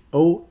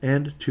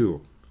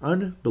 8-0-2.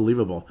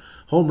 Unbelievable.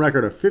 Home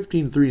record of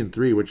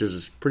 15-3-3, which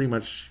is pretty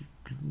much,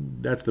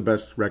 that's the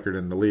best record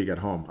in the league at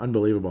home.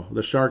 Unbelievable.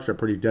 The Sharks are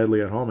pretty deadly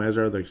at home, as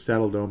are the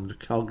Saddle-Domed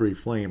Calgary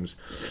Flames,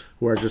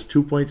 who are just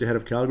 2 points ahead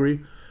of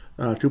Calgary.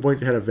 2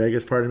 points ahead of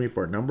Vegas,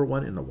 for number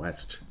 1 in the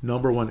West.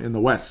 Number 1 in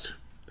the West.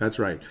 That's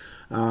right.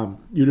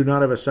 You do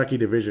not have a sucky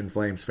division,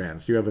 Flames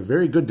fans. You have a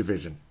very good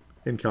division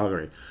in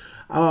Calgary.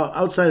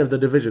 Outside of the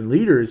division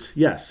leaders,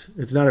 yes,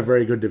 it's not a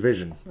very good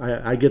division.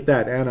 I get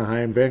that.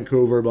 Anaheim,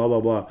 Vancouver, blah,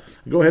 blah, blah.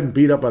 Go ahead and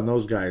beat up on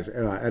those guys,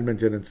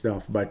 Edmonton and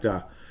stuff. But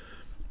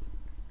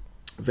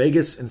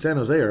Vegas and San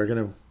Jose are going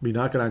to be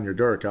knocking on your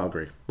door,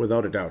 Calgary,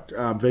 without a doubt.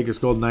 Vegas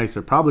Golden Knights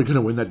are probably going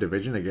to win that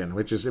division again,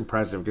 which is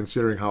impressive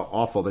considering how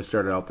awful they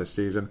started out this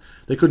season.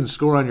 They couldn't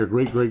score on your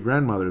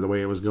great-great-grandmother the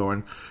way it was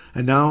going.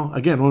 And now,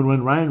 again,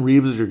 when Ryan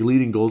Reeves is your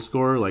leading goal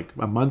scorer, like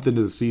a month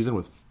into the season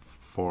with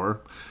 4,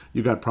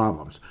 you got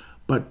problems.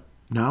 But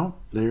now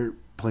they're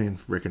playing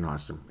freaking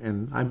awesome.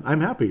 And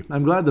I'm happy.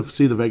 I'm glad to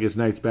see the Vegas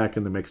Knights back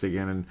in the mix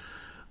again. And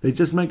they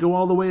just might go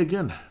all the way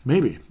again.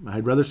 Maybe.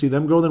 I'd rather see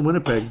them go than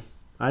Winnipeg.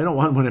 I don't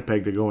want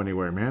Winnipeg to go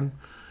anywhere, man.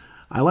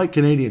 I like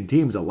Canadian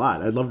teams a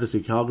lot. I'd love to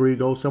see Calgary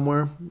go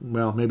somewhere.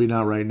 Well, maybe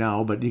not right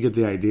now, but you get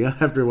the idea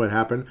after what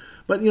happened.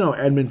 But,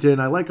 Edmonton,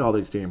 I like all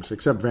these teams,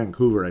 except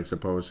Vancouver, I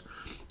suppose,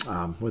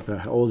 with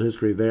the old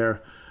history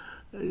there.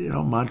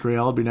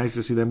 Montreal, it'd be nice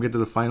to see them get to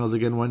the finals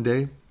again one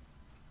day.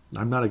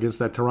 I'm not against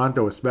that.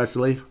 Toronto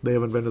especially. They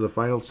haven't been to the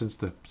finals since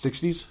the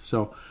 60s,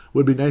 so it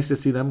would be nice to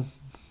see them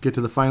get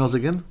to the finals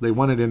again. They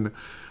won it in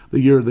the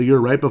year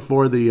right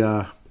before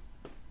the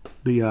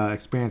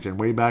expansion,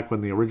 way back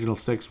when the original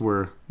 6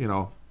 were,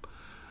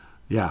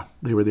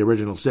 they were the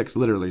original 6,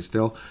 literally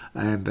still,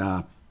 and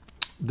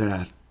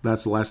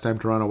that's the last time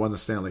Toronto won the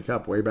Stanley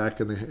Cup, way back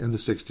in the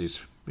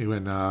 60s,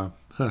 when a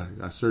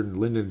certain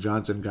Lyndon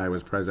Johnson guy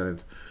was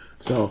president,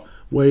 so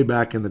way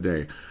back in the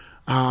day.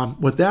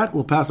 With that,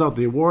 we'll pass out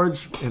the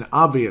awards. An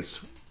obvious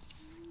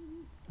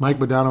Mike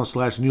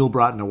Modano / Neil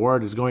Broughton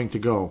Award is going to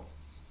go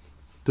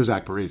to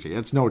Zach Parise.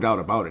 It's no doubt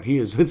about it.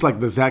 It's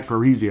like the Zach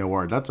Parise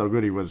Award. That's how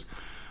good he was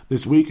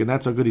this week, and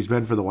that's how good he's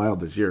been for the Wild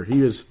this year.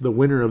 He is the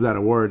winner of that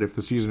award if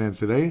the season ends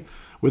today,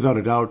 without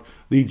a doubt.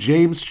 The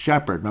James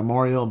Shepard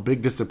Memorial,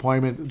 big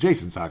disappointment.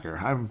 Jason Zucker,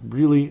 I'm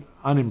really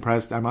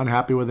unimpressed. I'm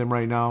unhappy with him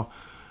right now.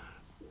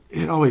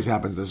 It always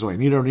happens this way.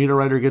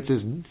 Niederreiter gets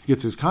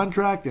his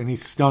contract, and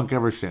he's stunk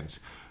ever since.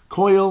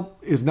 Coyle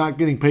is not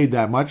getting paid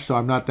that much, so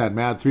I'm not that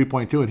mad.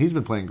 3.2, and he's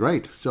been playing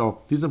great.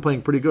 So he's been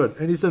playing pretty good.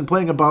 And he's been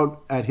playing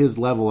about at his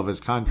level of his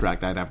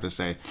contract, I'd have to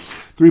say.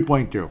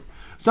 3.2.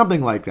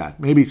 Something like that.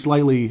 Maybe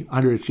slightly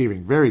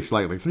underachieving. Very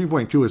slightly.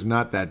 3.2 is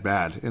not that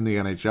bad in the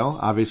NHL,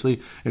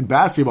 obviously. In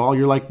basketball,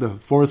 you're like the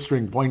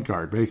 4th-string point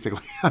guard,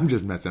 basically. I'm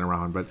just messing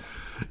around, but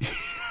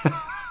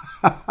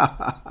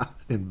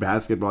in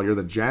basketball, you're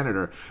the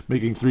janitor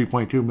making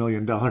 $3.2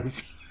 million.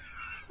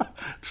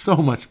 so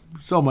much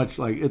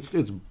like it's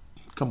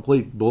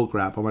complete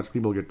bullcrap how much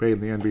people get paid in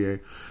the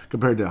NBA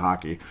compared to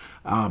hockey.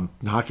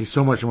 Hockey's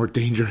so much more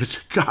dangerous.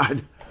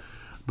 God.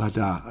 But,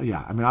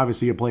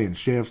 obviously you play in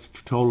shifts,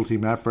 total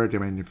team effort. I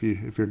mean, if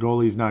your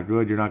goalie's not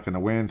good, you're not going to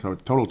win. So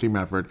it's total team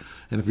effort.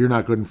 And if you're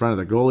not good in front of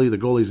the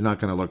goalie's not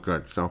going to look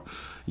good. So,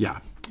 yeah,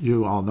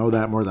 you all know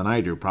that more than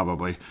I do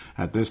probably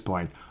at this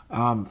point.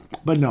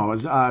 But no,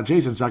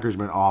 Jason Zucker's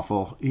been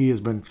awful. He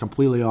has been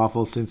completely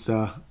awful since,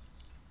 for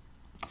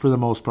the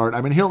most part.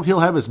 I mean,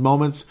 he'll have his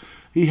moments.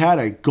 He had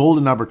a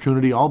golden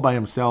opportunity all by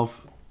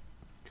himself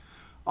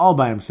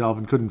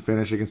and couldn't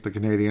finish against the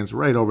Canadiens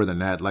right over the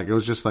net. Like, it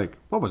was just like,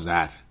 what was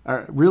that?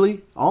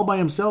 Really? All by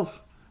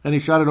himself? And he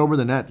shot it over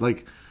the net.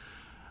 Like,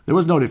 there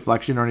was no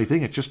deflection or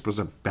anything. It just was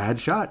a bad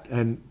shot.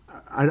 And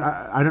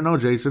I don't know,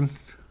 Jason.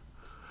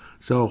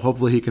 So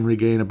hopefully he can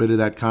regain a bit of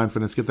that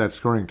confidence, get that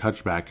scoring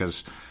touch back,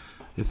 because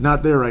it's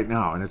not there right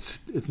now, and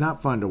it's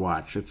not fun to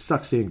watch. It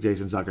sucks seeing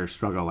Jason Zucker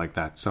struggle like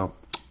that. So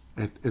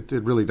it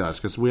really does,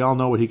 because we all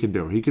know what he can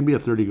do. He can be a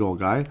 30-goal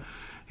guy.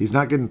 He's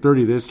not getting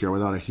 30 this year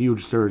without a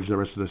huge surge the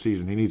rest of the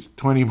season. He needs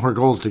 20 more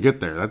goals to get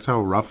there. That's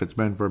how rough it's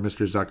been for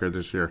Mr. Zucker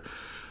this year.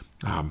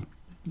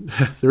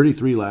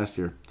 33 last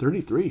year.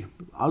 33.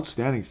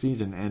 Outstanding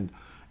season, and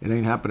it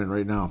ain't happening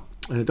right now.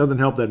 And it doesn't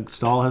help that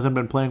Stahl hasn't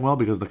been playing well,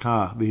 because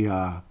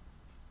the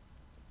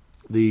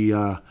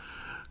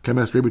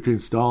chemistry between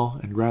Stahl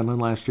and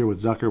Granlund last year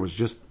with Zucker was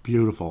just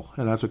beautiful.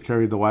 And that's what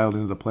carried the Wild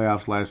into the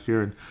playoffs last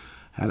year and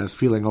had us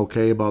feeling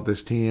okay about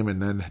this team,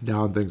 and then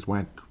down things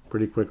went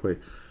pretty quickly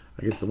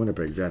against the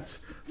Winnipeg Jets.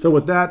 So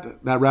with that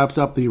wraps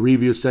up the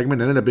review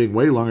segment. It ended up being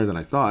way longer than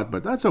I thought,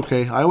 but that's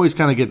okay. I always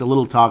kind of get a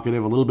little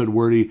talkative, a little bit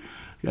wordy,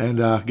 and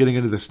getting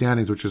into the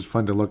standings, which is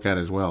fun to look at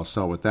as well.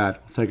 So with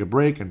that, we'll take a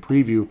break and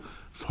preview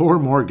 4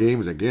 more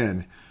games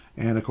again,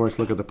 and of course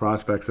look at the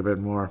prospects a bit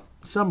more.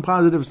 Some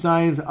positive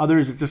signs,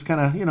 others are just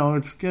kind of,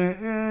 it's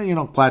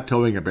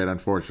plateauing a bit,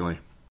 unfortunately.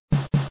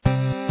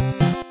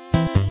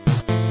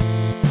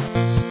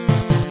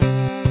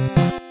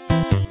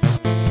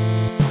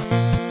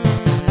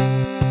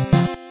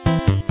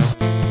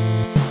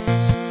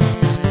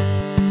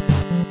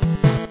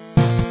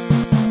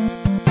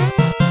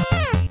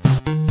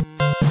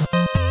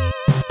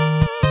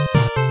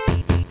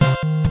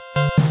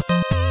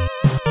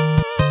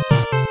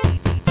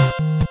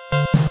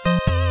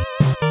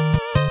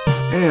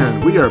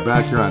 We are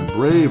back here on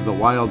Brave the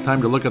Wild.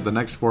 Time to look at the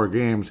next 4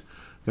 games.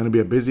 Going to be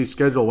a busy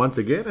schedule once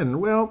again. And,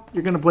 well,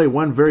 you're going to play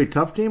one very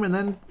tough team, and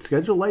then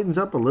schedule lightens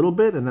up a little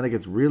bit, and then it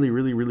gets really,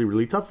 really, really,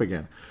 really tough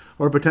again.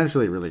 Or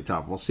potentially really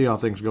tough. We'll see how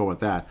things go with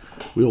that.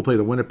 We will play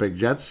the Winnipeg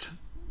Jets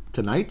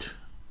tonight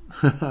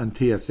on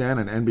TSN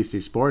and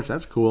NBC Sports.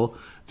 That's cool.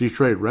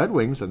 Detroit Red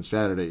Wings on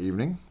Saturday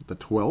evening, the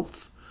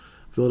 12th.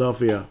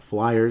 Philadelphia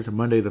Flyers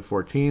Monday the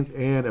 14th,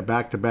 and a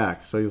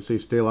back-to-back. So you'll see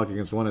Stalock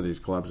against one of these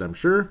clubs, I'm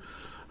sure.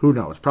 Who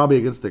knows? Probably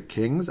against the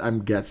Kings,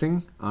 I'm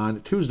guessing,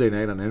 on Tuesday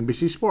night on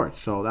NBC Sports.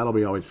 So that'll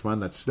be always fun.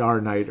 That Star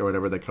Night, or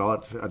whatever they call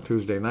it, on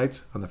Tuesday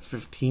nights on the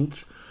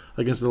 15th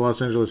against the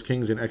Los Angeles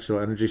Kings in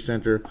Xcel Energy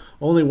Center.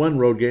 Only one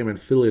road game in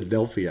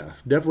Philadelphia.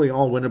 Definitely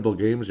all winnable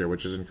games here,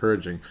 which is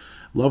encouraging.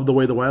 Love the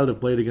way the Wild have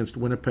played against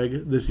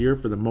Winnipeg this year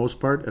for the most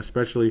part,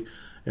 especially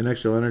in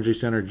Xcel Energy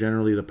Center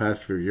generally the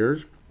past few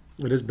years.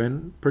 It has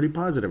been pretty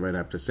positive, I'd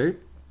have to say.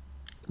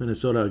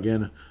 Minnesota,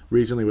 again,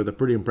 recently with a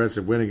pretty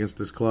impressive win against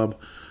this club.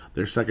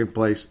 They're second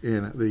place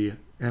in the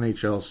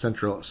NHL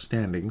Central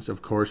standings.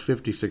 Of course,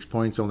 56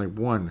 points, only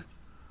 1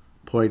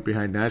 point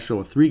behind Nashville,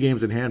 with 3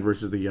 games in hand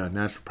versus the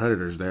Nashville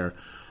Predators there.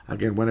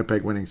 Again,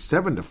 Winnipeg winning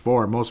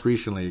 7-4 most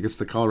recently against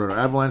the Colorado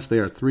Avalanche. They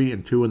are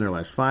 3-2 in their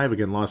last 5.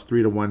 Again, lost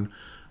 3-1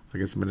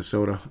 against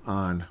Minnesota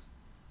on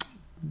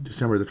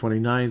December the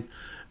 29th.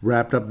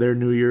 Wrapped up their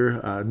New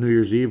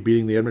Year's Eve,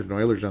 beating the Edmonton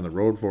Oilers on the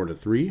road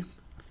 4-3.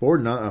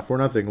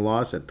 4-0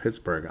 loss at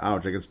Pittsburgh.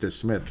 Ouch, against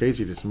DeSmith.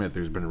 Casey DeSmith,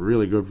 who's been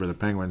really good for the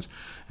Penguins,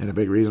 and a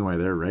big reason why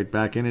they're right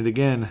back in it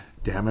again.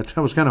 Damn it.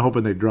 I was kind of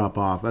hoping they'd drop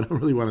off. I don't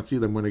really want to see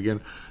them win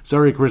again.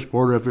 Sorry, Chris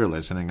Porter, if you're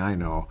listening. I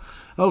know.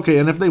 Okay,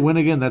 and if they win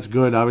again, that's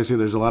good. Obviously,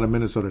 there's a lot of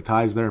Minnesota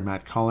ties there.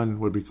 Matt Cullen,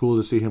 would be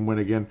cool to see him win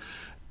again,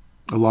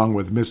 along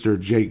with Mr.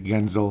 Jake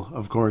Gensel,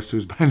 of course,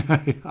 who's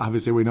been,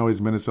 obviously we know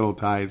his Minnesota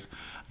ties.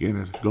 Again,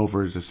 his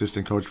Gophers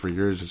assistant coach for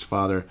years, his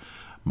father,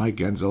 Mike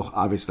Gensel,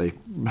 obviously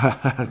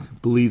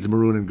bleeds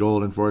maroon and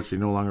gold, unfortunately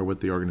no longer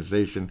with the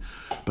organization.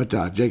 But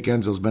Jake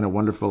Gensel's been a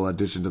wonderful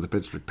addition to the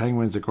Pittsburgh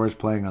Penguins, of course,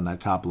 playing on that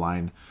top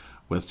line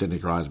with Sidney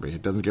Crosby.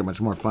 It doesn't get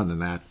much more fun than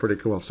that. Pretty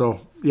cool.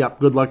 So, yeah,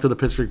 good luck to the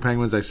Pittsburgh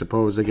Penguins, I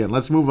suppose. Again,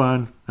 let's move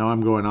on. Now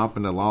I'm going off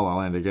into La La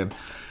Land again.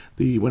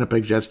 The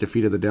Winnipeg Jets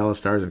defeated the Dallas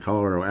Stars and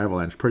Colorado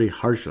Avalanche pretty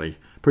harshly,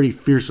 pretty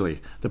fiercely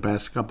the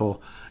past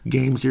couple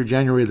games here.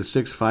 January the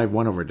 6th,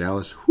 5-1 over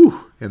Dallas.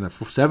 Whew, in the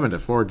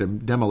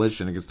 7-4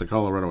 demolition against the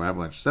Colorado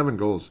Avalanche. 7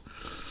 goals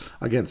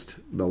against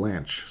the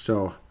Lanch.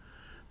 So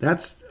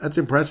that's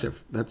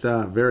impressive. That's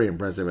very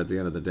impressive at the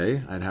end of the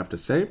day, I'd have to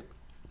say.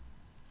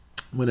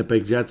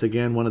 Winnipeg Jets,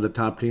 again, one of the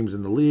top teams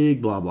in the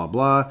league, blah, blah,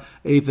 blah.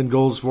 Eighth in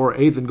goals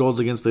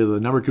against the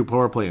number 2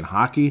 power play in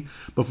hockey.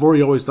 Before,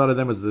 you always thought of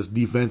them as this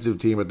defensive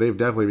team, but they've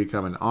definitely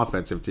become an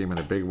offensive team in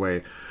a big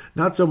way.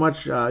 Not so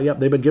much,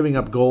 they've been giving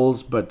up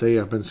goals, but they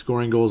have been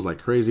scoring goals like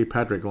crazy.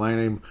 Patrick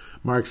Laine,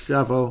 Mark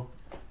Schaffel,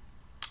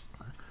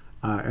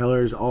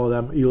 Ehlers, all of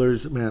them.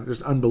 Ehlers, man,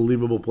 just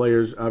unbelievable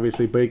players.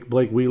 Obviously,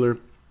 Blake Wheeler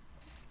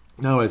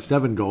now has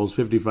 7 goals,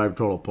 55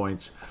 total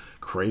points.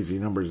 Crazy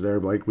numbers there.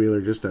 Blake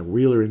Wheeler, just a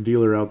wheeler and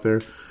dealer out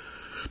there.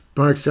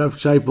 Mark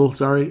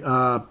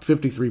Scheifele,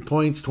 53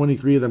 points,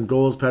 23 of them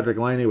goals. Patrick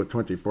Laine with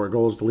 24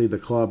 goals to lead the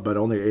club, but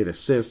only 8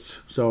 assists.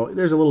 So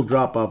there's a little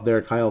drop-off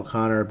there. Kyle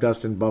Connor,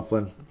 Dustin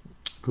Byfuglien,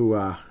 who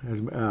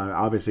has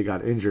obviously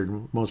got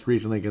injured most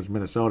recently against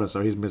Minnesota, so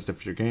he's missed a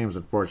few games,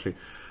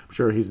 unfortunately. I'm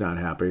sure he's not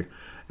happy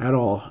at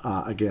all.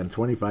 Again,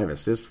 25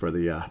 assists for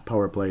the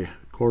power play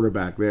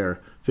quarterback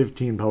there.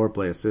 15 power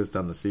play assists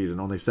on the season,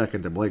 only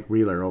second to Blake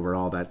Wheeler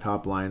overall. That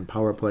top line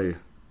power play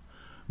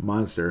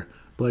monster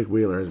Blake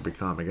Wheeler has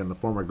become. Again, the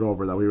former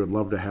Gopher that we would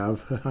love to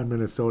have on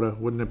Minnesota.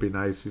 Wouldn't it be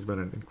nice? He's been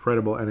an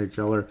incredible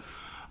NHLer.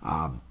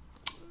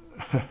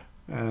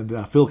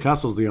 And Phil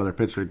Kessel's the other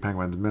Pittsburgh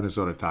Penguins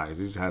Minnesota ties.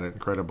 He's had it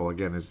incredible,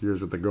 again, his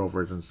years with the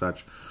Gophers and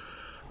such.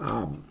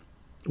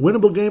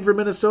 Winnable game for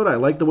Minnesota. I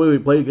like the way we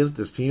play against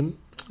this team.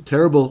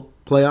 Terrible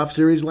playoff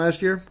series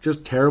last year.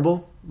 Just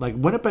terrible. Like,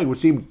 Winnipeg would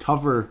seem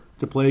tougher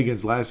to play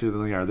against last year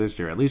than they are this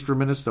year. At least for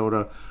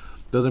Minnesota.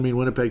 Doesn't mean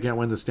Winnipeg can't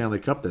win the Stanley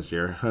Cup this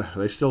year.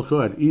 They still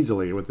could,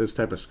 easily, with this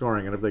type of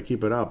scoring. And if they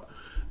keep it up,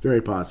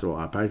 very possible.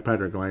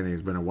 Patrick Laine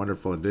has been a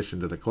wonderful addition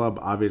to the club,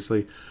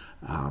 obviously.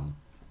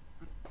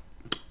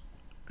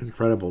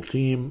 Incredible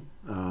team.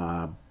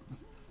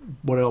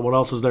 What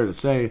else is there to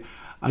say?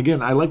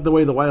 Again, I like the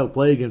way the Wild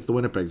play against the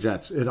Winnipeg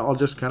Jets. It all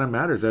just kind of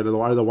matters. Are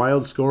the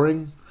Wild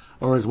scoring,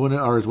 or is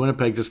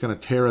Winnipeg just going to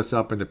tear us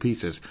up into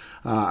pieces?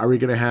 Are we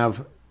going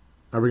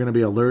to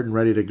be alert and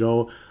ready to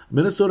go?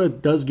 Minnesota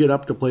does get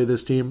up to play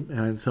this team,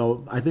 and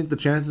so I think the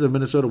chances of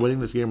Minnesota winning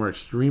this game are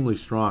extremely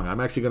strong. I'm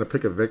actually going to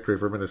pick a victory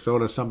for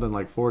Minnesota, something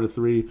like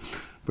 4-3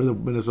 for the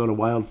Minnesota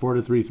Wild,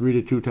 4-3,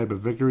 3-2 type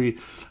of victory.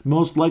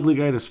 Most likely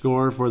guy to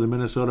score for the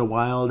Minnesota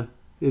Wild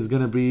is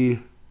going to be...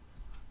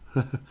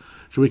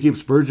 Should we keep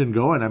Spurgeon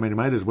going? I mean,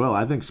 might as well.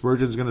 I think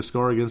Spurgeon's going to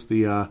score against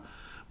the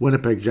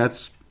Winnipeg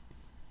Jets.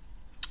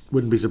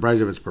 Wouldn't be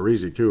surprised if it's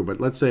Parise, too. But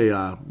let's say,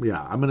 I'm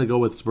going to go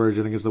with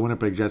Spurgeon against the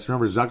Winnipeg Jets.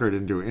 Remember, Zucker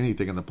didn't do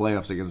anything in the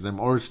playoffs against them,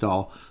 or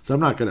Stahl, so I'm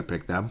not going to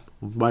pick them.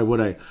 Why would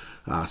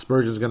I?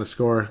 Spurgeon's going to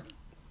score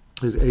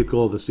his 8th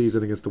goal of the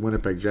season against the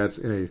Winnipeg Jets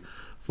in a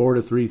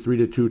 4-3,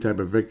 3-2 type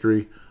of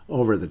victory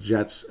over the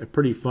Jets. A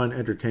pretty fun,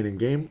 entertaining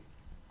game.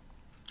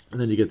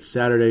 And then you get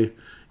Saturday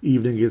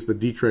evening against the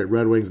Detroit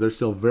Red Wings. They're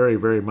still very,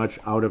 very much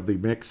out of the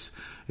mix.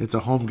 It's a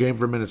home game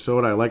for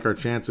Minnesota. I like our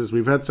chances.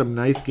 We've had some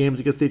nice games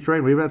against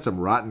Detroit. We've had some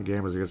rotten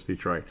games against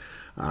Detroit.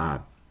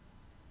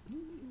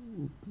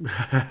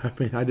 I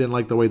mean, I didn't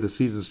like the way the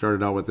season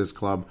started out with this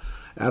club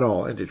at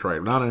all in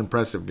Detroit. Not an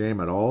impressive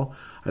game at all.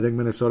 I think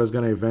Minnesota's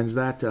going to avenge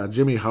that.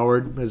 Jimmy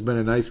Howard has been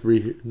a nice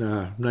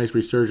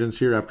resurgence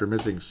here after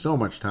missing so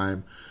much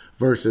time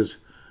versus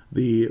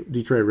the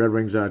Detroit Red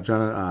Wings.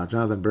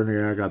 Jonathan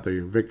Bernier got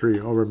the victory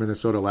over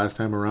Minnesota last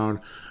time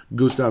around.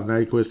 Gustav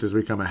Nyquist has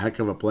become a heck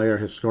of a player.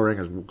 His scoring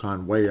has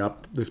gone way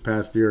up this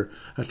past year.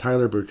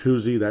 Tyler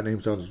Bertuzzi, that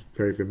name sounds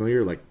very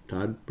familiar, like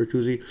Todd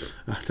Bertuzzi.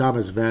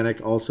 Thomas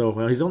Vanek also.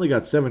 Well, he's only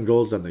got 7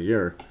 goals on the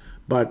year,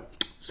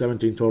 but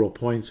 17 total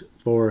points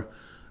for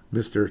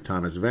Mr.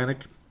 Thomas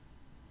Vanek.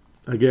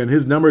 Again,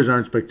 his numbers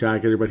aren't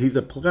spectacular, but he's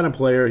a kind of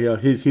player. You know,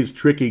 he's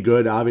tricky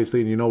good,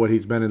 obviously, and you know what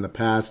he's been in the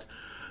past.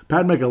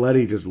 Pat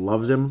Micheletti just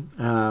loves him.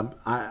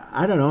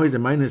 I don't know. He's a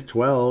minus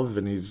 12,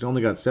 and he's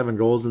only got 7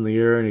 goals in the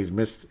year, and he's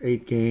missed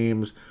 8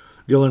 games.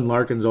 Dylan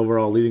Larkin's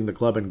overall leading the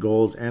club in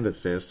goals and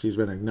assists. He's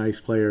been a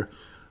nice player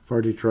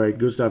for Detroit.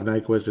 Gustav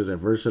Nyquist is a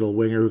versatile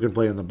winger who can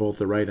play on both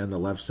the right and the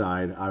left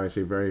side.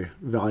 Obviously, a very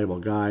valuable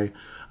guy.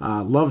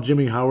 Love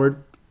Jimmy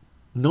Howard.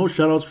 No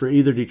shutouts for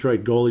either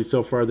Detroit goalie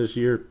so far this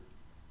year.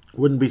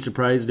 Wouldn't be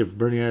surprised if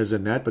Bernier is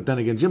in net, but then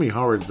again, Jimmy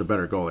Howard's the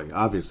better goalie,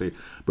 obviously.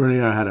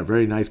 Bernier had a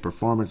very nice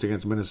performance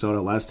against Minnesota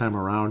last time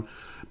around.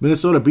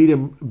 Minnesota beat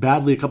him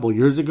badly a couple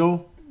years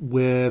ago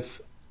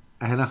with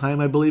Anaheim,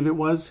 I believe it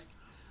was.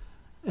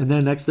 And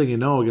then next thing you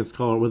know, against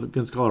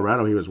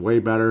Colorado, he was way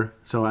better.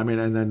 So, I mean,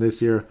 and then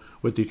this year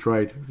with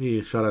Detroit,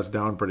 he shut us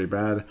down pretty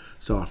bad.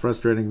 So, a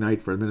frustrating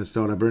night for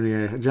Minnesota.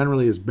 Bernier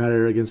generally is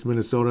better against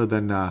Minnesota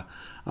than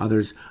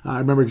others. I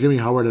remember Jimmy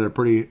Howard had a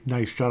pretty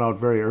nice shutout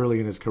very early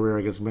in his career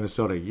against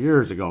Minnesota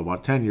years ago,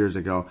 about 10 years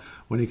ago,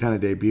 when he kind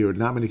of debuted.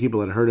 Not many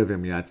people had heard of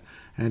him yet,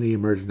 and he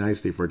emerged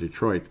nicely for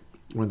Detroit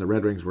when the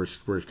Red Wings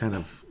were kind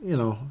of, you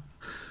know,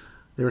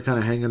 they were kind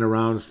of hanging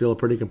around, still a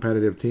pretty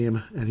competitive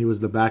team, and he was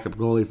the backup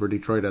goalie for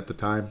Detroit at the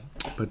time.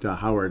 But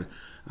Howard,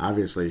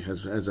 obviously,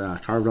 has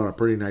carved out a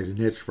pretty nice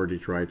niche for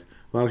Detroit.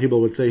 A lot of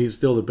people would say he's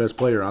still the best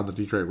player on the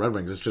Detroit Red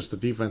Wings. It's just the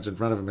defense in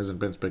front of him hasn't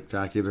been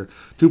spectacular.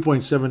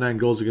 2.79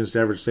 goals against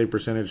average save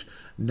percentage,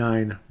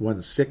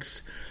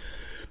 .916.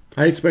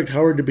 I expect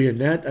Howard to be in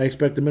net. I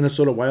expect the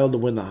Minnesota Wild to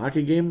win the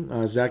hockey game.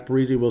 Zach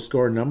Parise will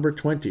score number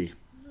 20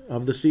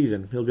 of the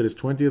season. He'll get his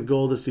 20th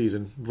goal of the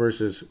season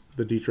versus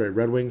the Detroit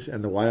Red Wings,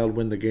 and the Wild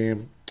win the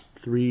game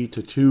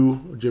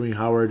 3-2. Jimmy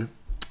Howard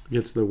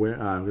gets the win.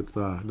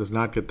 Does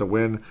not get the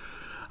win.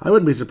 I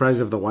wouldn't be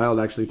surprised if the Wild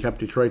actually kept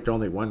Detroit to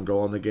only 1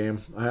 goal in the game.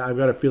 I've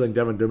got a feeling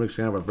Devin Dubnik's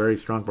going to have a very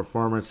strong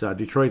performance.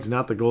 Detroit's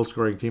not the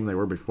goal-scoring team they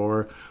were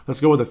before.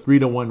 Let's go with a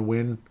 3-1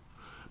 win,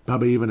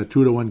 probably even a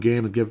 2-1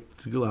 game, and give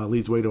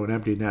leads way to an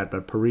empty net.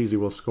 But Parise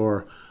will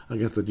score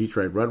against the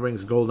Detroit Red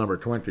Wings, goal number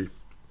 20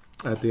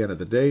 at the end of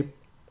the day.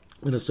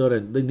 Minnesota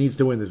needs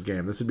to win this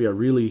game. This would be a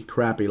really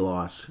crappy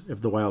loss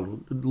if the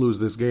Wild lose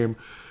this game.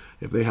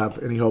 If they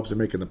have any hopes of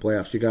making the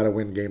playoffs, you got to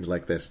win games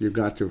like this. You've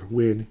got to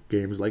win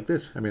games like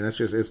this. I mean,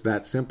 it's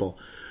that simple.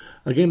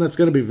 A game that's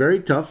going to be very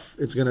tough.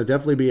 It's going to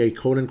definitely be a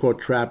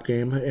quote-unquote trap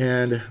game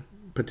and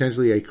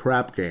potentially a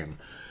crap game.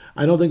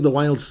 I don't think the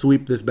Wild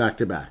sweep this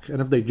back-to-back.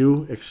 And if they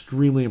do,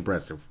 extremely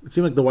impressive. It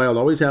seems like the Wild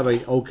always have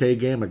a okay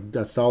game,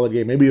 a solid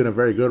game, maybe even a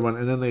very good one,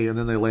 and then they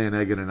lay an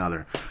egg in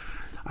another.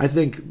 I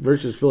think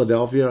versus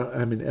Philadelphia,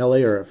 I mean,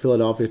 LA or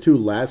Philadelphia, 2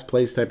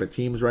 last-place type of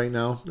teams right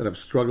now that have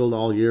struggled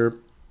all year.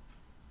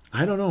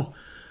 I don't know.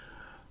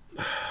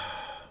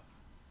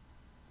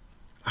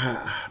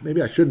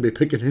 Maybe I shouldn't be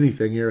picking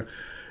anything here.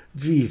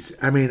 Jeez,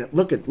 I mean,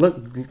 look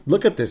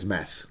at this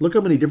mess. Look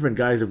how many different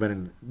guys have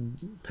been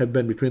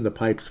between the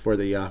pipes for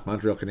the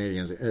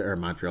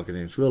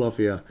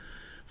Philadelphia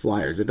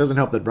Flyers. It doesn't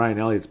help that Brian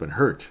Elliott's been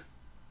hurt,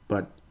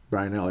 but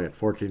Brian Elliott,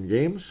 14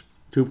 games,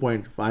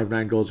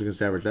 2.59 goals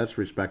against average. That's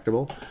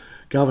respectable.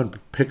 Calvin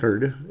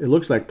Pickard, it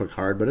looks like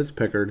Picard, but it's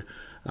Pickard.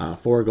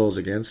 4 goals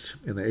against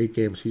in the 8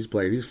 games he's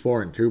played. He's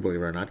 4-2, believe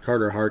it or not.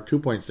 Carter Hart,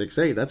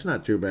 2.68. That's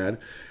not too bad.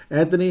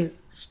 Anthony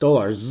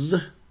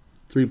Stolarz,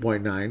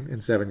 3.9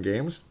 in 7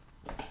 games.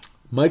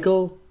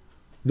 Michael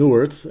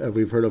Neuwirth, as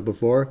we've heard of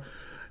before,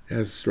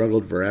 has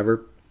struggled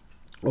forever.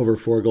 Over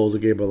 4 goals a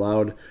game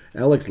allowed.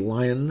 Alex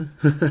Lyon,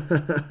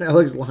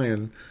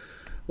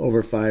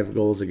 over 5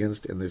 goals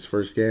against in this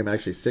first game.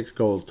 Actually, 6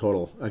 goals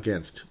total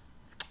against.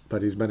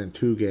 But he's been in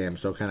 2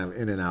 games, so kind of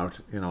in and out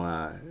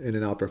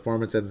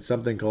performance. And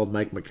something called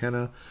Mike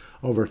McKenna,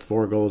 over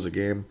 4 goals a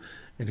game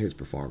in his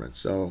performance.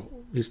 So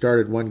he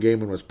started 1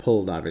 game and was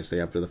pulled, obviously,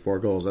 after the 4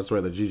 goals. That's why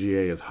the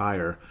GGA is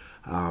higher.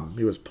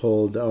 He was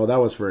pulled. Oh, that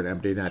was for an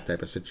empty net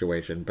type of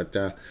situation. But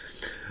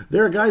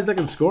there are guys that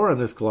can score on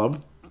this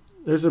club.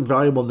 There's some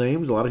valuable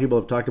names. A lot of people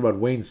have talked about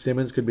Wayne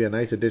Simmons could be a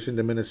nice addition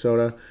to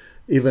Minnesota.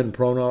 Even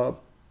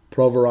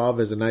Provorov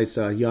is a nice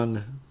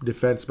young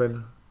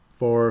defenseman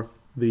for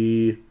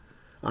the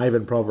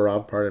Ivan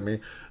Provorov, pardon me.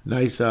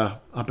 Nice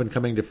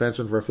up-and-coming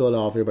defenseman for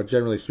Philadelphia, but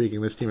generally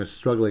speaking, this team is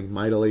struggling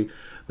mightily.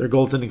 Their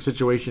goaltending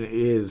situation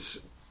is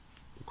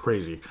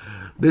crazy.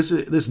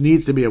 This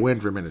needs to be a win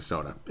for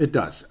Minnesota. It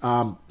does.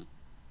 Can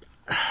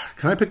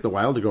I pick the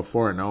Wild to go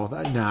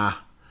 4-0? Nah.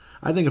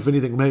 I think if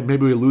anything,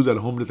 maybe we lose at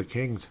home to the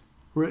Kings.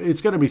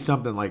 It's going to be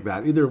something like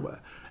that. Either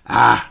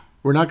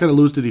we're not going to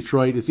lose to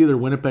Detroit. It's either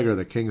Winnipeg or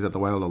the Kings that the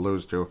Wild will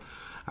lose to,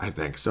 I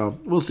think. So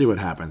we'll see what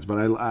happens.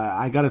 But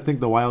I got to think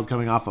the Wild,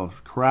 coming off a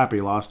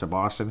crappy loss to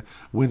Boston,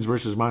 wins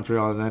versus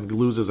Montreal and then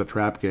loses a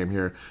trap game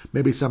here.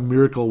 Maybe some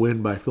miracle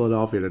win by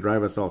Philadelphia to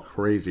drive us all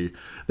crazy.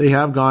 They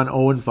have gone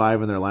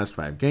 0-5 in their last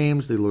 5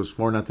 games. They lose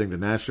 4-0 to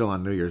Nashville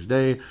on New Year's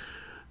Day.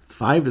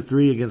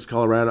 5-3 against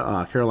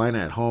Carolina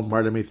at home.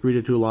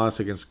 3-2 loss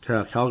against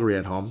Calgary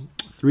at home.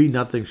 3-0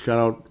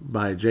 shutout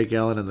by Jake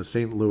Allen and the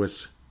St.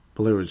 Louis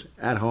Blues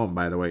at home,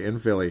 by the way, in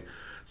Philly.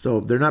 So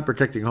they're not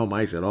protecting home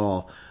ice at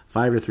all.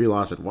 5-3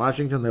 loss at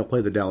Washington. They'll play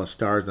the Dallas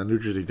Stars, the New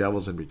Jersey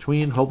Devils in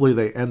between. Hopefully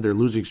they end their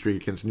losing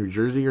streak against New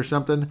Jersey or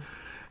something.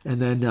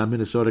 And then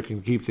Minnesota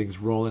can keep things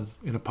rolling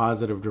in a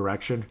positive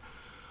direction.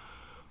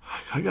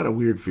 I got a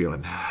weird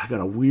feeling. I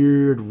got a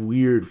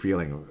weird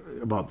feeling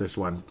about this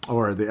one,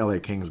 or the LA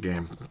Kings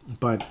game.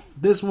 But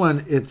this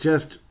one, it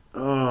just...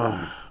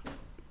 why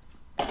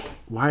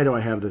do I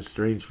have this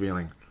strange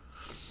feeling?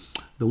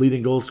 The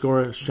leading goal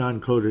scorer, Sean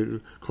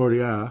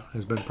Cordia,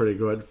 has been pretty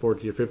good.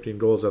 14 or 15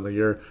 goals on the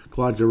year.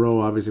 Claude Giroux,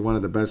 obviously one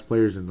of the best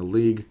players in the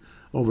league,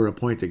 over a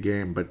point a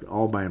game, but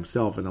all by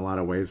himself in a lot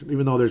of ways.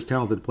 Even though there's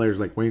talented players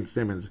like Wayne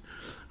Simmons,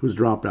 who's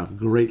dropped off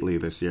greatly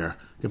this year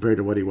compared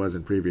to what he was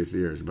in previous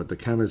years. But the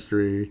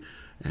chemistry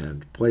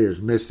and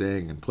players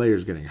missing and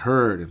players getting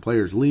hurt and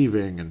players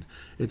leaving, and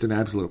it's an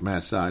absolute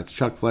mess. It's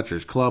Chuck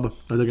Fletcher's club.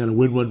 Are they going to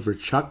win one for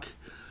Chuck?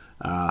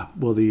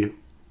 Will the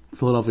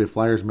Philadelphia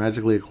Flyers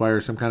magically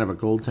acquire some kind of a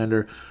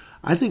goaltender?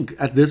 I think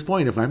at this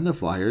point, if I'm the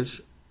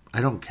Flyers,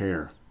 I don't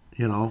care.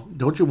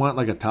 Don't you want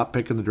like a top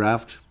pick in the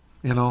draft?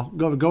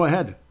 Go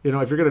ahead.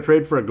 If you're going to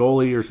trade for a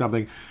goalie or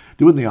something,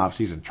 do it in the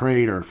offseason.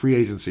 Trade or free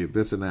agency,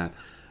 this and that.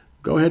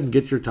 Go ahead and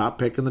get your top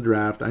pick in the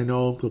draft. I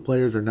know the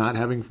players are not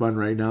having fun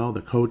right now.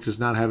 The coach is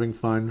not having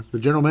fun. The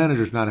general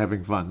manager's not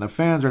having fun. The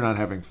fans are not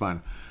having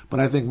fun. But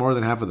I think more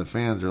than half of the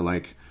fans are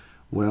like,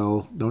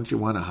 well, don't you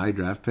want a high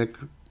draft pick?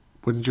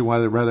 Wouldn't you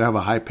rather have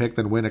a high pick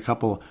than win a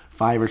couple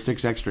 5 or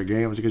 6 extra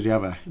games because you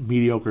have a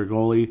mediocre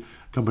goalie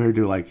compared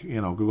to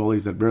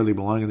goalies that barely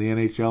belong in the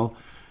NHL?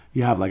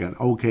 You have like an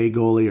okay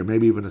goalie or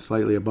maybe even a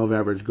slightly above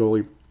average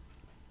goalie.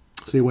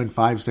 So you win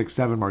 5, 6,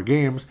 7 more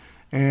games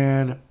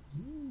and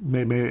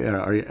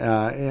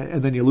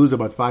and then you lose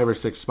about 5 or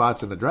 6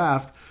 spots in the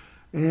draft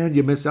and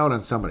you miss out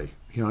on somebody.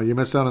 You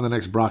miss out on the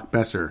next Brock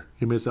Besser.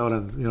 You miss out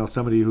on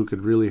somebody who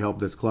could really help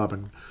this club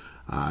and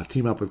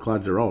team up with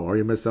Claude Giroux, or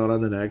you missed out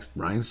on the next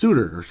Ryan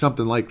Suter or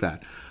something like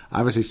that.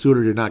 Obviously,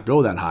 Suter did not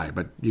go that high,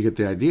 but you get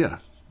the idea.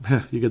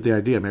 You get the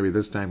idea. Maybe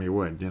this time he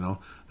would,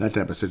 that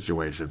type of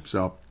situation.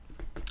 So,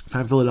 if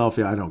I'm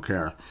Philadelphia, I don't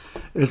care.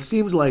 It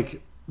seems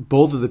like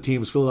both of the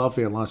teams,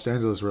 Philadelphia and Los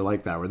Angeles, were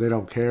like that, where they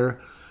don't care.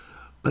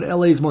 But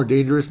LA is more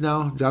dangerous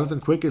now. Jonathan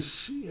Quick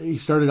he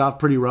started off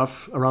pretty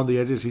rough around the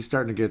edges. He's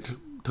starting to get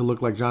to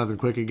look like Jonathan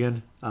Quick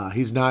again.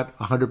 He's not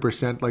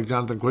 100% like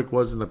Jonathan Quick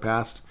was in the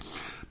past,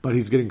 but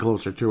he's getting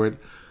closer to it.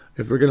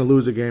 If we're going to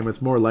lose a game,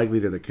 it's more likely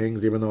to the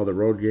Kings, even though the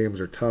road games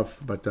are tough.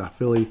 But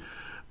Philly,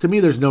 to me,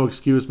 there's no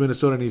excuse.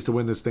 Minnesota needs to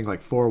win this thing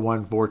like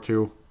 4-1,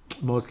 4-2.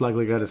 Most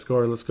likely got to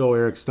score. Let's go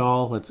Eric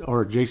Stahl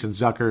or Jason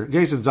Zucker.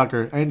 Jason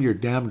Zucker, end your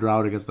damn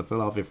drought against the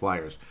Philadelphia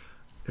Flyers.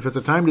 If it's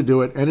a time to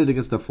do it, end it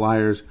against the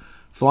Flyers.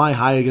 Fly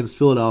high against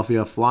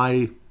Philadelphia.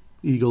 Fly,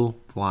 Eagle,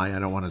 fly. I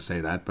don't want to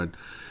say that, but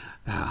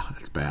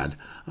that's bad.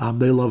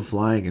 They love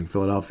flying in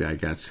Philadelphia, I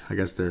guess. I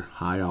guess they're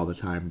high all the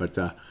time, but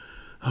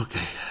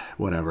okay,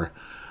 whatever.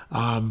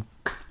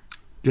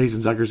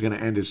 Jason Zucker's going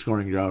to end his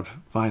scoring drought,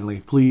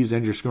 finally. Please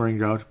end your scoring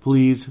drought.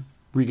 Please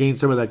regain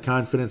some of that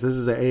confidence. This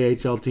is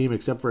an AHL team,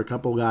 except for a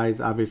couple guys,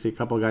 obviously a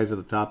couple guys at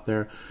the top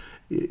there.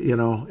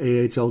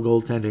 AHL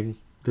goaltending,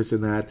 this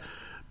and that.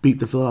 Beat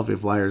the Philadelphia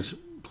Flyers.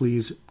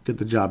 Please get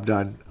the job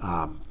done.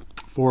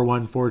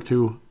 4-1,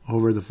 4-2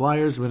 over the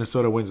Flyers.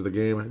 Minnesota wins the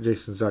game.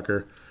 Jason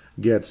Zucker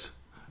gets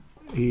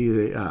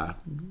to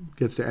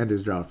end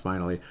his drought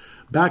finally.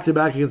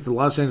 Back-to-back against the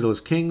Los Angeles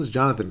Kings.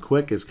 Jonathan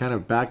Quick is kind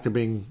of back to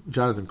being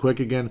Jonathan Quick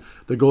again.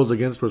 The goals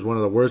against was one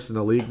of the worst in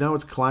the league. Now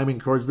it's climbing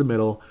towards the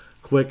middle.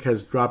 Quick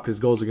has dropped his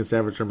goals against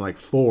average from like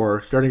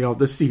 4, starting out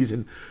this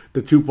season,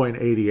 to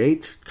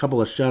 2.88. A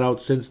couple of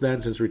shutouts since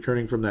then, since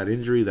returning from that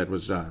injury that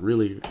was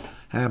really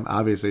him.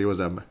 Obviously, it was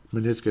a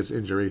meniscus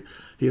injury.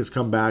 He has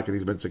come back, and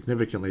he's been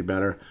significantly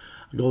better.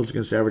 Goals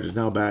against average is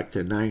now back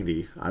to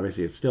 90.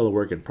 Obviously, it's still a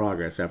work in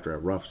progress after a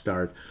rough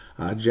start.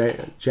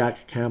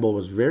 Jack Campbell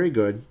was very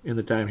good in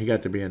the time he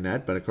got to be in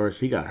net, but of course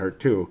he got hurt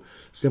too.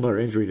 Similar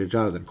injury to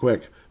Jonathan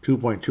Quick,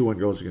 2.21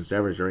 goals against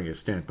average during his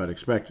stint, but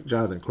expect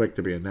Jonathan Quick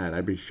to be in net.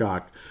 I'd be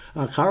shocked.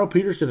 Carl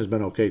Peterson has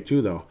been okay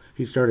too, though.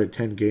 He started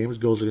 10 games,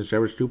 goals against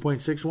average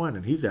 2.61,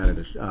 and he's added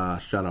a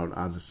shutout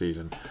on the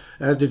season,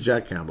 as did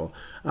Jack Campbell.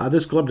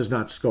 This club does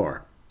not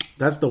score.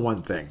 That's the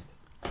one thing.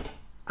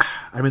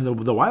 I mean,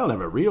 the Wild have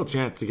a real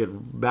chance to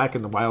get back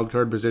in the wild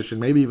card position,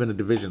 maybe even a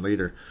division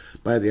leader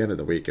by the end of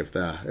the week if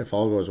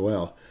all goes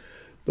well.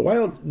 The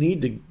Wild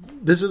need to.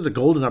 This is a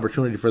golden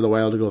opportunity for the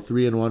Wild to go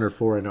 3-1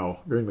 or 4-0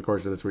 during the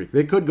course of this week.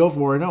 They could go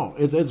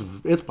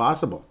 4-0. It's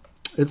possible.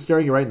 It's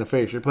staring you right in the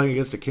face. You're playing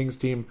against a Kings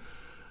team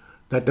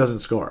that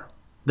doesn't score.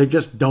 They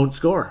just don't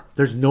score.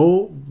 There's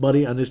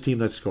nobody on this team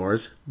that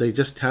scores. They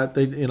just have,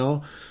 their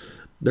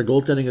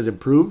goaltending has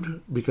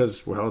improved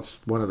because, well,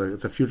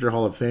 it's a future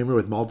Hall of Famer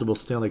with multiple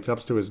Stanley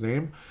Cups to his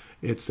name.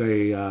 It's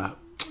and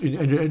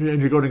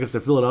you're going against a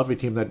Philadelphia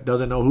team that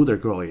doesn't know who their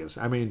goalie is.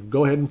 I mean,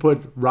 go ahead and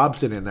put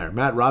Robson in there,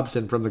 Matt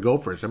Robson from the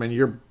Gophers. I mean,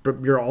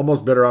 you're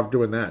almost better off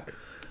doing that.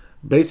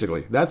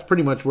 Basically, that's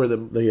pretty much where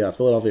the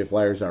Philadelphia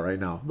Flyers are right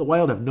now. The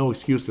Wild have no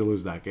excuse to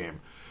lose that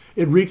game.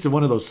 It reeks of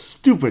one of those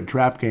stupid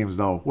trap games,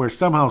 though, where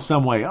somehow,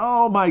 some way,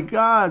 oh my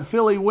God,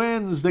 Philly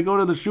wins. They go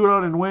to the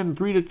shootout and win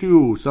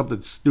 3-2.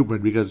 Something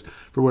stupid because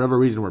for whatever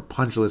reason we're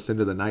punchless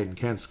into the night and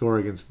can't score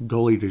against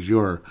goalie du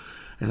jour,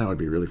 and that would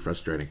be really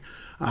frustrating.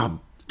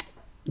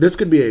 This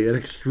could be an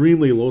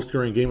extremely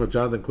low-scoring game if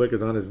Jonathan Quick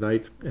is on his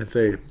night and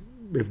say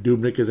if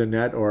Dubnyk is in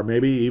net, or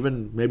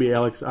maybe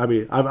Alex. I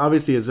mean,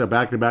 obviously it's a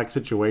back-to-back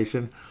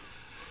situation.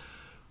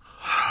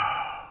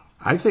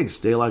 I think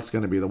Stalock's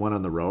going to be the one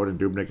on the road and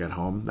Dubnyk at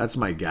home. That's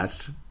my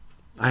guess.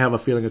 I have a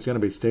feeling it's going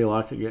to be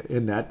Stalock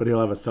in net, but he'll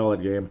have a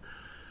solid game.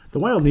 The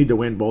Wild need to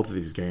win both of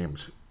these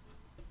games.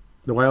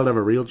 The Wild have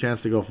a real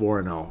chance to go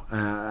 4-0.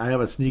 I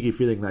have a sneaky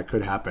feeling that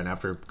could happen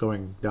after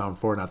going down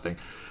 4-0.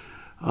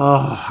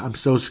 Oh, I'm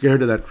so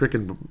scared of that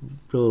frickin'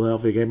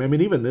 Philadelphia game. I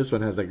mean, even this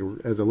one has a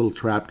little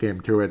trap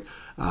game to it.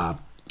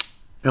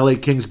 LA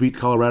Kings beat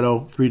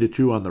Colorado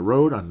 3-2 on the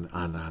road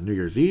on New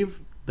Year's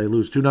Eve. They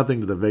lose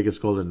 2-0 to the Vegas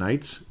Golden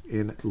Knights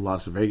in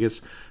Las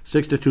Vegas.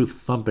 6-2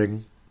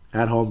 thumping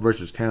at home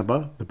versus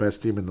Tampa, the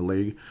best team in the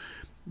league.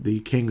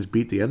 The Kings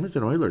beat the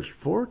Edmonton Oilers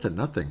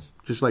 4-0,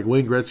 just like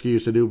Wayne Gretzky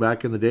used to do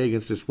back in the day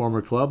against his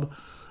former club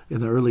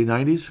in the early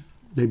 90s.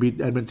 They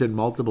beat Edmonton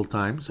multiple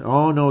times.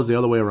 Oh, no, it's the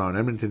other way around.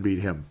 Edmonton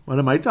beat him. What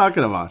am I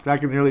talking about?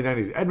 Back in the early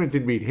 90s,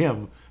 Edmonton beat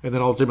him and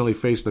then ultimately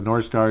faced the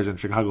North Stars and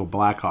Chicago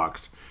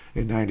Blackhawks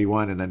in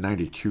 91 and then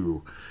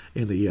 92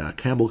 in the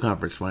Campbell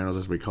Conference Finals,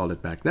 as we called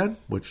it back then,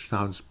 which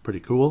sounds pretty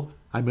cool.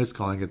 I miss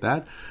calling it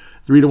that.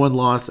 3-1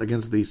 loss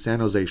against the San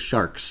Jose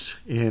Sharks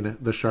in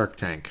the Shark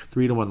Tank.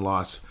 3-1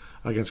 loss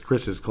against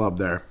Chris's club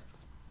there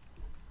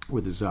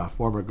with his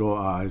former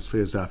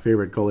his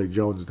favorite goalie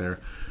Jones there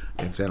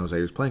in San Jose.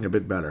 He was playing a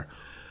bit better.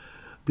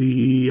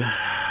 The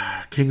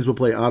Kings will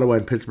play Ottawa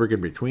and Pittsburgh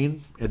in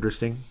between.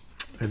 Interesting.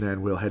 And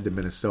then we'll head to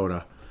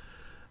Minnesota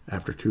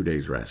after 2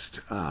 days rest.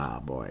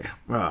 Boy.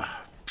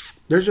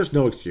 There's just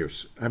no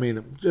excuse. I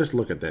mean, just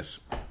look at this.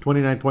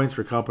 29 points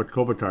for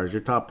Kopitar,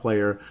 your top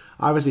player.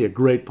 Obviously a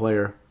great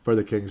player for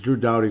the Kings. Drew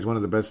Doughty's one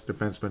of the best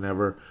defensemen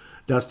ever.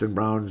 Dustin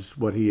Brown's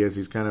what he is.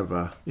 He's kind of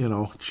a,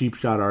 cheap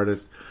shot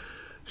artist.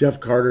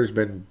 Jeff Carter's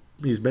been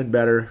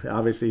better.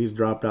 Obviously, he's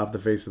dropped off the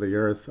face of the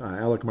earth.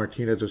 Alec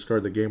Martinez, who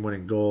scored the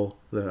game-winning goal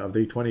of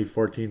the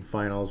 2014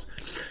 finals.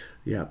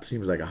 Yeah,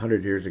 seems like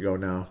 100 years ago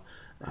now.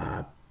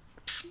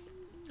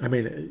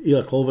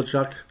 Ilya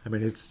Kovalchuk,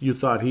 you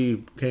thought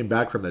he came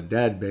back from the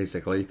dead,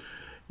 basically.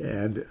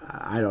 And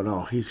I don't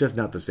know. He's just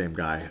not the same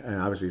guy.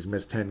 And obviously, he's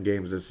missed 10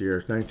 games this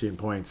year, 19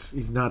 points.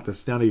 He's not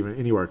even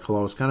anywhere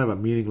close. Kind of a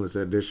meaningless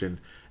addition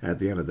at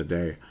the end of the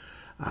day.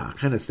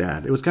 Kind of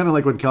sad. It was kind of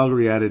like when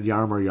Calgary added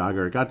Jaromir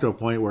Jagr. It got to a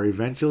point where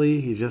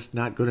eventually he's just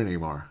not good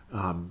anymore.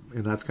 And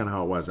that's kind of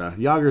how it was.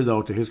 Jagr,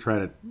 though, to his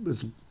credit,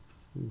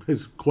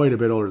 is quite a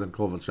bit older than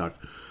Kovalchuk,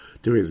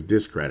 to his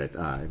discredit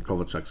in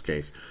Kovalchuk's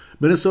case.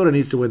 Minnesota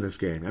needs to win this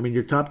game. I mean,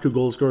 your top two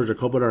goal scorers are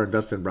Kopitar and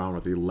Dustin Brown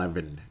with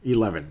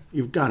 11.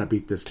 You've got to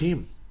beat this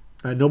team.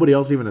 Nobody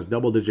else even has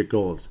double-digit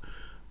goals.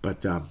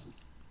 But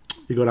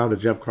you go down to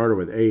Jeff Carter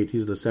with 8.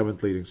 He's the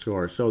 7th leading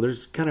scorer. So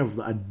there's kind of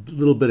a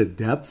little bit of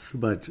depth,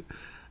 but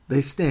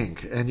they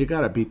stink, and you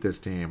got to beat this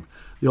team.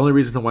 The only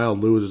reason the Wild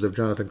lose is if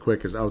Jonathan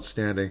Quick is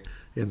outstanding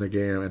in the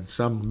game, and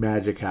some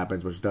magic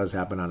happens, which does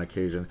happen on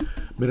occasion.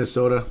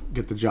 Minnesota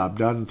get the job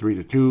done,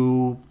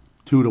 3-2,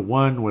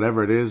 2-1,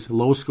 whatever it is.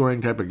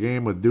 Low-scoring type of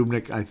game with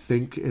Dubnyk, I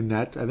think, in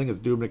net. I think it's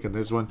Dubnyk in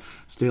this one.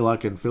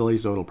 Stalock in Philly,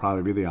 so it'll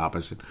probably be the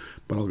opposite.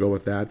 But I'll go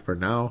with that for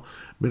now.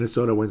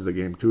 Minnesota wins the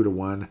game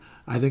 2-1.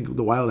 I think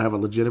the Wild have a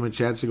legitimate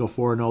chance to go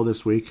 4-0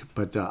 this week,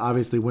 but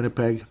obviously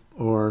Winnipeg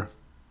or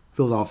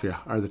Philadelphia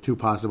are the two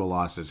possible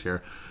losses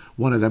here.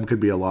 One of them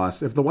could be a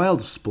loss. If the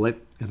Wild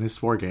split in these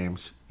 4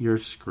 games, you're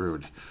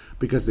screwed,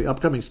 because the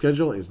upcoming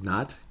schedule is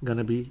not going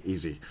to be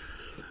easy.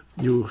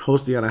 You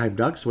host the Anaheim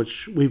Ducks,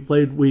 which we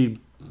played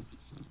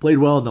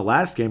well in the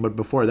last game, but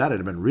before that it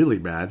had been really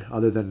bad.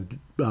 Other than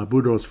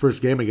Boudreau's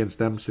first game against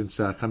them since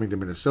coming to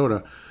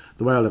Minnesota,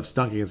 the Wild have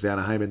stunk against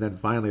Anaheim, and then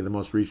finally the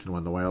most recent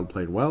one, the Wild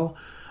played well.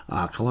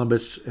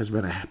 Columbus has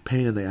been a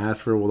pain in the ass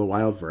for the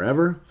Wild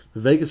forever. The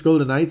Vegas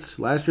Golden Knights,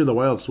 last year the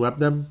Wild swept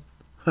them.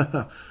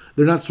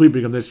 They're not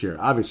sweeping them this year,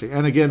 obviously.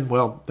 And again,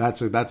 well,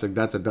 that's a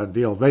done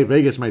deal.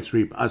 Vegas might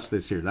sweep us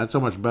this year. That's how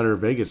much better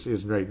Vegas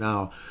is right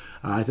now.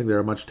 I think they're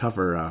a much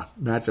tougher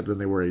matchup than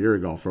they were a year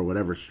ago for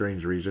whatever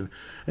strange reason.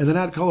 And then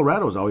at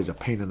Colorado is always a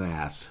pain in the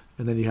ass.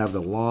 And then you have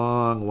the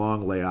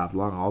long layoff,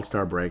 long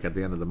All-Star break at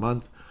the end of the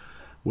month,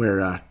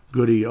 where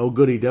goody,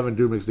 Devin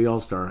Dubnyk's the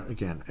All-Star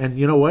again. And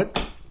you know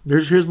what?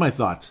 Here's my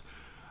thoughts.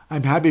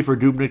 I'm happy for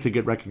Dubnyk to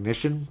get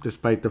recognition,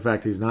 despite the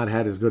fact he's not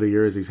had as good a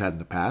year as he's had in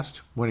the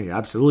past, when he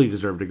absolutely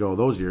deserved to go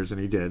those years, and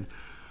he did.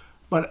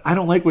 But I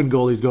don't like when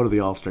goalies go to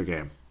the All-Star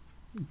game.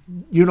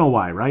 You know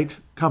why, right?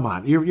 Come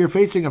on. You're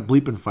facing a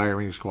bleep and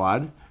firing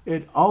squad.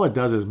 All it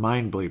does is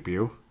mind bleep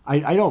you.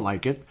 I don't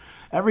like it.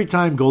 Every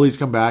time goalies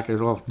come back,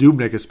 well,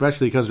 Dubnyk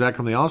especially comes back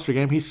from the All-Star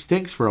game, he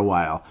stinks for a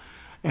while.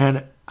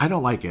 And I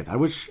don't like it. I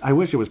wish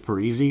it was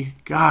Parise.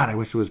 God, I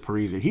wish it was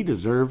Parise. He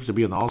deserves to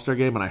be in the All-Star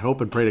game, and I hope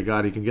and pray to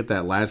God he can get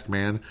that last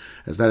man,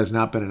 as that has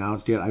not been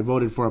announced yet. I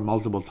voted for him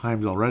multiple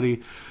times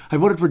already. I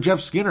voted for Jeff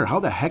Skinner. How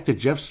the heck did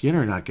Jeff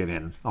Skinner not get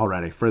in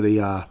already for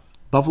the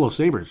Buffalo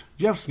Sabres?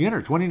 Jeff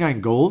Skinner,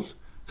 29 goals?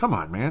 Come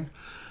on, man.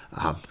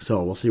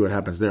 So we'll see what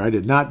happens there. I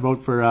did not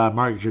vote for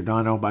Mark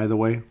Giordano, by the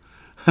way.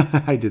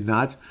 I did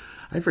not.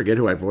 I forget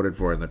who I voted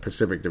for in the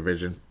Pacific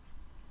Division.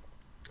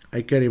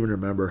 I can't even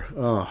remember.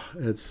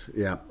 Let's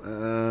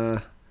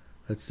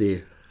see.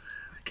 I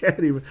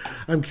can't even.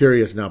 I'm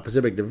curious now.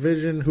 Pacific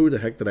Division. Who the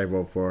heck did I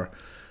vote for?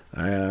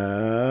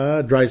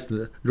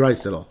 Draisaitl.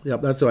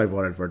 Yep, that's who I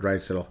voted for.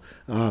 Draisaitl.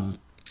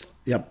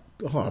 Yep.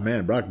 Oh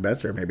man, Brock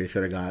Besser maybe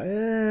should have got.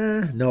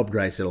 Nope.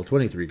 Draisaitl.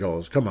 23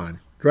 goals. Come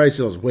on.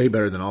 Draisaitl's way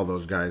better than all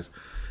those guys.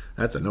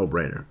 That's a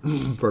no-brainer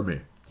for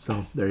me.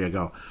 So there you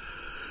go.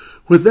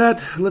 With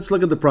that, let's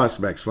look at the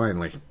prospects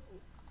finally.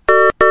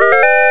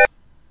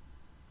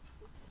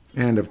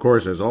 And, of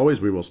course, as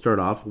always, we will start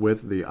off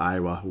with the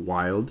Iowa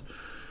Wild.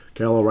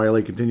 Cal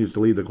O'Reilly continues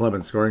to lead the club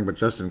in scoring, but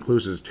Justin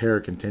Kluse's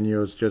tear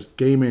continues. Just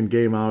game in,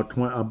 game out,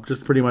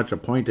 just pretty much a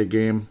point a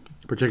game,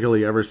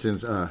 particularly ever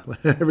since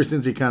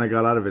he kind of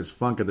got out of his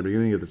funk at the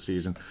beginning of the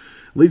season.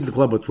 Leads the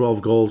club with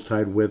 12 goals,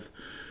 tied with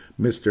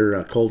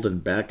Mr. Colton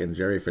Beck and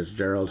Jerry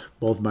Fitzgerald,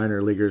 both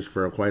minor leaguers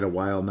for quite a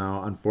while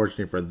now,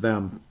 unfortunately for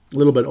them. A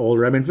little bit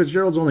older. I mean,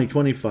 Fitzgerald's only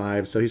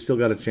 25, so he's still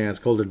got a chance.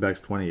 Colton Beck's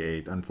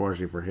 28,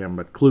 unfortunately for him.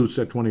 But Kluse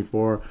at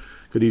 24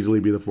 could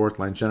easily be the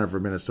fourth-line center for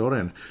Minnesota.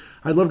 And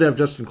I'd love to have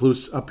Justin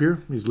Kluse up here.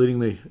 He's leading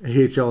the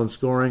AHL in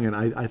scoring, and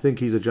I think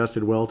he's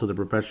adjusted well to the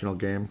professional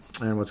game.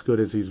 And what's good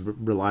is he's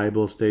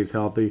reliable, stays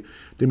healthy.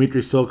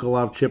 Dmitry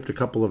Sokolov chipped a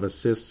couple of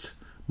assists.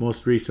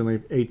 Most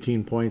recently,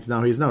 18 points.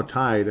 Now he's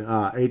tied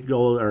 9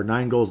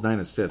 goals, 9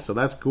 assists. So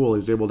that's cool. He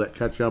was able to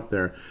catch up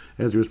there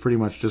as he was pretty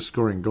much just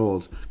scoring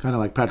goals, kind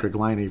of like Patrick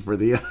Laine for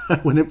the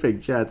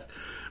Winnipeg Jets.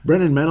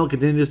 Brendan Menell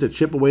continues to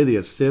chip away the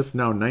assists,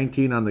 now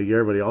 19 on the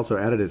year, but he also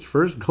added his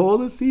first goal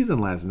of the season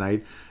last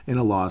night in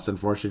a loss,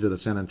 unfortunately, to the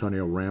San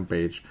Antonio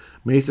Rampage.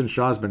 Mason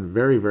Shaw's been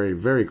very, very,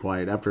 very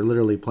quiet after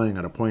literally playing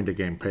at a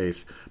point-a-game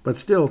pace. But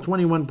still,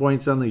 21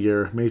 points on the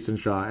year, Mason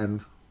Shaw,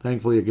 and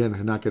thankfully,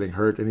 again, not getting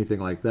hurt, anything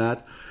like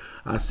that.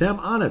 Sam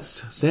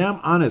Honest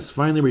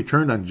finally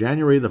returned on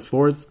January the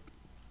 4th,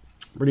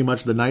 pretty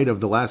much the night of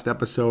the last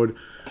episode.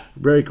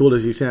 Very cool to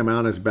see Sam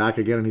Honest back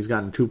again, and he's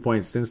gotten 2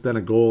 points since then,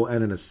 a goal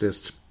and an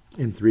assist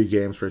in 3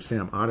 games for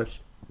Sam Honest.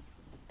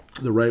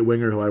 The right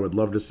winger who I would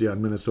love to see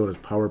on Minnesota's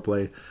power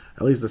play,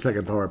 at least the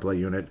second power play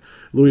unit.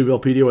 Louis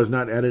Belpedio has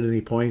not added any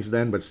points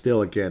then, but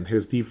still, again,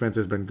 his defense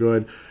has been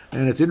good.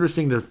 And it's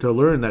interesting to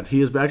learn that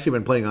he has actually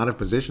been playing out of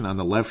position on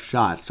the left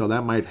shot, so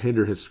that might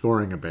hinder his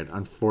scoring a bit,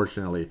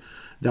 unfortunately,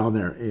 down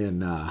there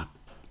in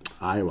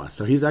Iowa.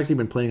 So he's actually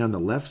been playing on the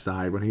left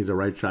side when he's a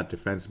right shot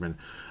defenseman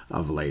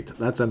of late.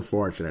 That's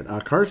unfortunate.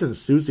 Carson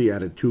Soucy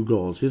added 2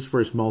 goals, his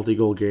first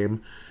multi-goal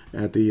game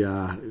at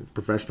the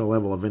professional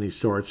level of any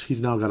sorts. He's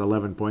now got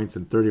 11 points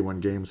in 31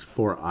 games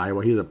for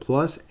Iowa. He's a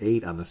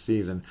 +8 on the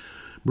season.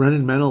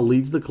 Brendan Menell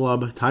leads the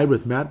club, tied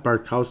with Matt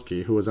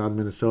Bartkowski, who was on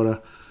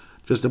Minnesota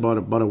just about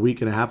a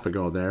week and a half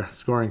ago there,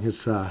 scoring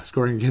against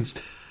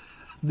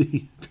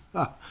the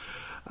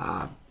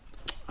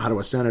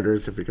Ottawa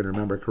Senators, if you can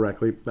remember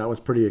correctly. That was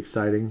pretty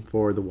exciting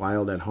for the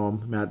Wild at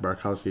home. Matt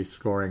Bartkowski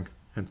scoring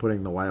and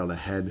putting the Wild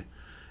ahead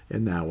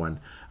in that one.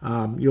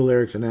 Joel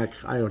Eriksson Ek,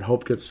 I would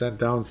hope, gets sent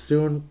down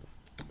soon.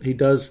 He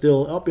does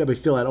still, he's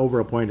still at over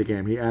a point a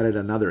game. He added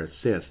another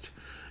assist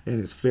in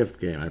his 5th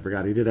game. I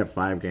forgot, he did have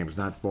 5 games,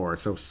 not 4.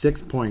 So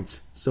 6 points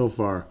so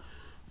far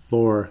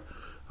for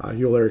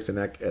Joel Eriksson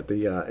Ek at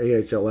the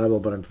AHL level,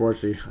 but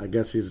unfortunately, I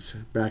guess he's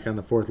back on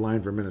the 4th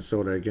line for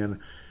Minnesota again.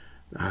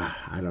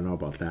 I don't know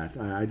about that.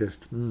 I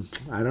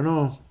don't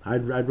know.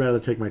 I'd rather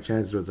take my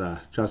chances with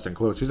Justin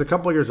Kluse. He's a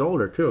couple of years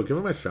older, too. Give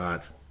him a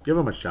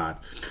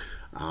shot.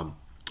 I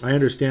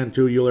understand,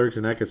 too, Joel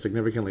Eriksson Ek is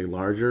significantly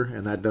larger,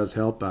 and that does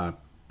help.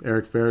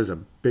 Eric Fair is a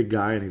big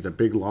guy, and he's a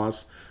big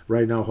loss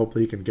right now.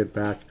 Hopefully he can get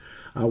back.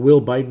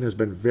 Will Biden has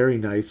been very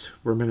nice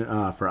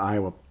for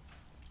Iowa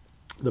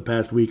the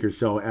past week or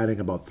so, adding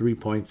about 3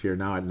 points here,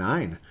 now at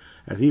 9,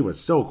 as he was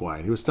so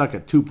quiet. He was stuck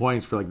at 2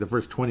 points for the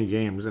first 20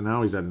 games, and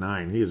now he's at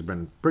 9. He has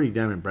been pretty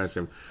damn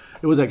impressive.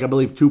 It was I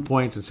believe 2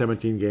 points in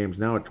 17 games.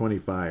 Now at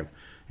 25,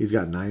 he's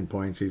got 9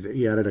 points.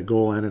 He added a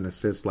goal and an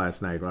assist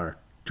last night, or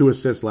 2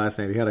 assists last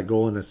night. He had a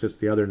goal and assist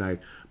the other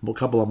night. A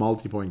couple of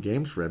multi-point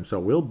games for him.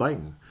 So Will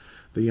Biden,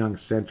 the young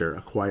center,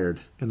 acquired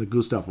in the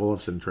Gustav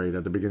Olofsson trade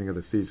at the beginning of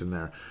the season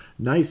there.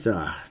 Nice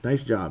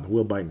job,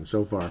 Will Biden,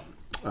 so far.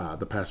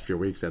 the past few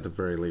weeks at the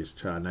very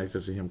least. Nice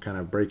to see him kind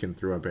of breaking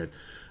through a bit.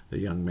 The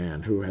young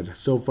man who had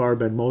so far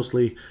been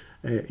mostly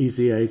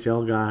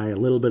ECHL guy, a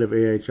little bit of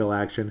AHL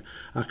action.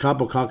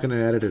 Kaapo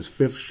Kähkönen added his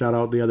 5th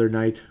shutout the other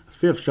night.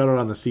 5th shutout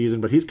on the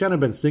season, but he's kind of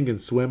been sink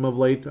and swim of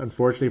late,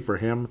 unfortunately for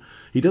him.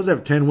 He does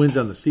have 10 wins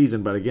on the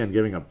season, but again,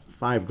 giving up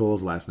 5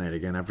 goals last night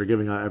again after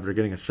getting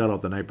a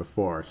shutout the night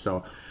before.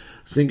 So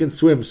sink and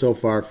swim so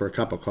far for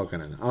Kaapo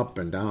Kähkönen. Up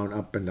and down,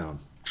 up and down.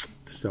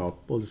 So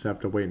we'll just have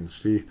to wait and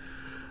see.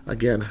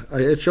 Again,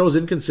 it shows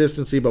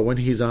inconsistency, but when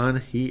he's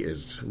on, he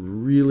is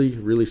really,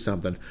 really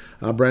something.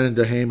 Brandon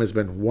Duhaime has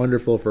been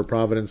wonderful for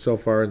Providence so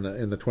far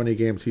in the 20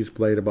 games he's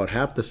played, about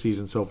half the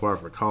season so far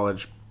for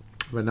college.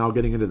 But now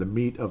getting into the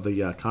meat of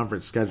the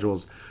conference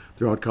schedules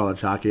throughout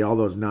college hockey, all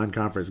those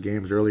non-conference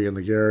games early in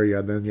the year,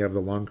 and then you have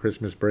the long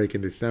Christmas break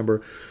in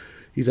December.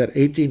 He's at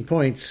 18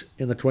 points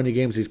in the 20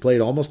 games he's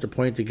played, almost a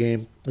point a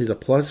game. He's a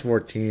plus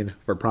 14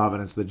 for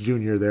Providence, the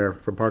junior there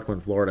from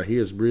Parkland, Florida. He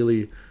has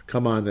really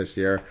come on this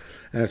year,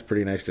 and it's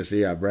pretty nice to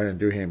see Brandon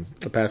Duhaime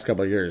the past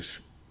couple of years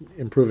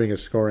improving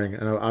his scoring,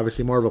 and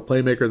obviously more of a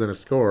playmaker than a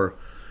scorer.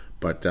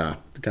 But the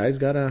guy's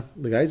got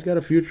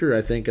a future,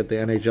 I think, at the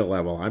NHL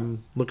level.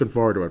 I'm looking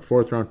forward to it.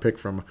 4th round pick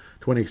from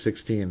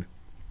 2016,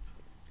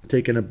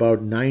 taking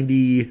about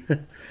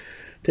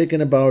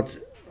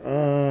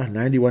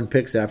 91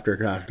 picks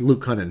after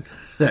Luke Cunnin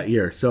that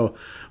year. So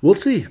we'll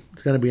see.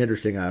 It's going to be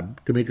interesting.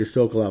 Dmitry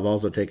Sokolov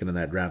also taken in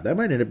that draft. That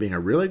might end up being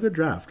a really good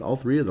draft. All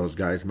 3 of those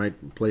guys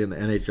might play in the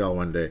NHL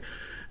one day,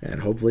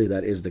 and hopefully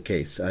that is the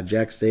case.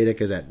 Jack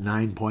Stadek is at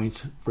 9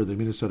 points for the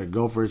Minnesota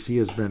Gophers. He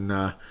has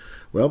been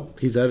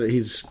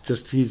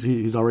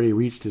he's already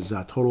reached his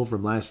total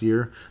from last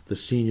year. The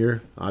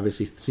senior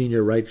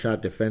right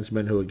shot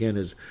defenseman, who again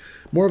is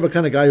more of a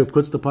kind of guy who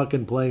puts the puck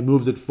in play,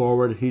 moves it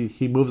forward.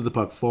 He moves the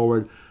puck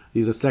forward.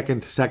 He's a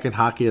second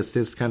hockey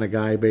assist kind of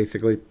guy,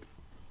 basically.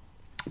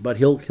 But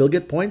he'll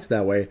get points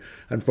that way.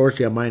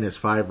 Unfortunately, a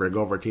 -5 for a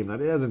Gopher team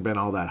that hasn't been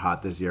all that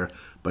hot this year.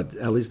 But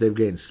at least they've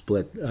gained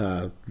split.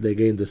 They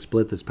gained the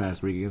split this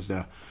past week against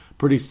a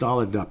pretty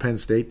solid Penn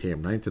State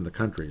team, 9th in the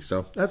country.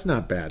 So that's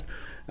not bad.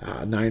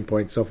 9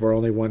 points so far,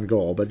 only 1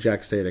 goal. But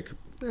Jack Stadek,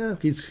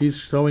 he's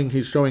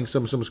showing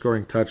some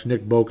scoring touch.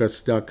 Nick Boca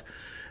stuck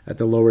at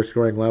the lower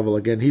scoring level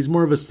again. He's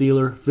more of a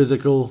stealer,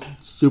 physical,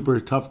 super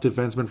tough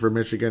defenseman for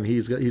Michigan.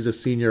 He's a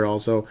senior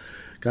also,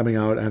 coming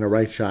out and a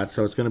right shot.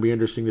 So it's going to be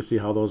interesting to see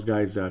how those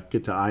guys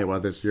get to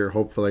Iowa this year.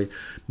 Hopefully,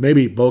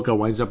 maybe Boca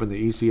winds up in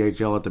the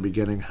ECHL at the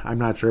beginning. I'm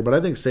not sure, but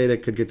I think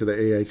Stadek could get to the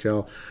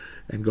AHL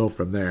and go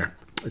from there.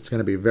 It's going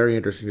to be very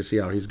interesting to see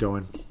how he's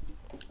going.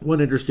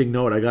 One interesting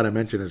note I got to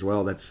mention as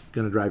well that's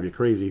going to drive you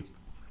crazy.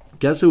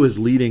 Guess who is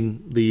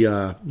leading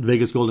the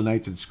Vegas Golden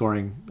Knights in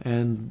scoring?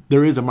 And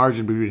there is a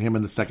margin between him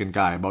and the second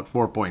guy, about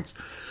 4 points.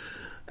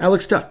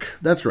 Alex Tuch.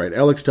 That's right.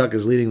 Alex Tuch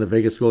is leading the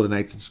Vegas Golden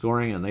Knights in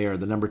scoring, and they are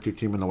the number 2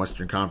 team in the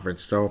Western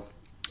Conference. So,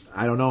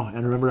 I don't know.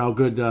 And remember how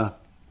good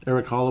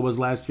Eric Holla was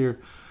last year?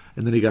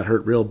 And then he got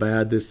hurt real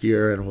bad this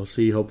year, and we'll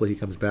see. Hopefully he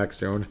comes back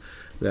soon.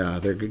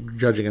 They're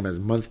judging him as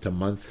month to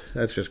month.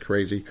 That's just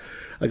crazy.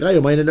 A guy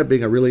who might end up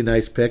being a really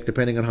nice pick,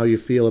 depending on how you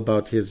feel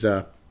about his,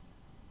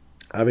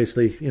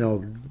 obviously,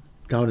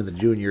 down in the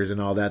juniors and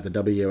all that, the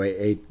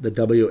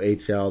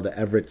WHL, the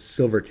Everett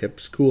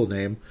Silvertips, cool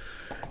name,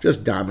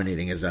 just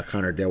dominating is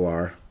Connor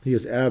Dewar. He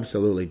is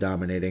absolutely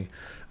dominating.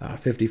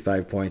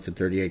 55 points in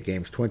 38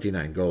 games,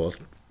 29 goals.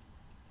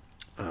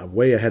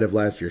 Way ahead of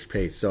last year's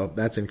pace, so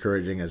that's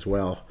encouraging as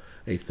well.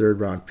 A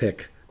 3rd-round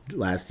pick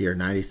last year,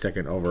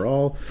 92nd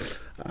overall.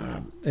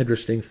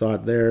 Interesting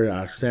thought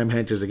there. Sam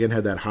Henches again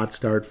had that hot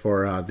start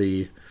for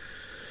the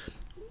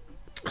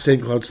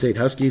St. Cloud State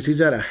Huskies.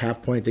 He's at a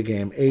half point a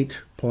game, 8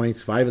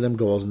 points, 5 of them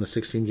goals in the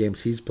 16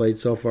 games he's played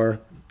so far.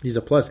 He's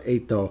a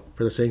 +8, though,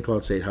 for the St.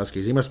 Cloud State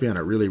Huskies. He must be on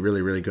a really,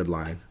 really, really good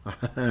line.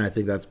 And I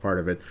think that's part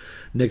of it.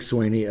 Nick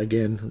Sweeney,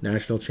 again,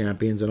 national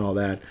champions and all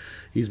that.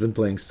 He's been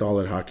playing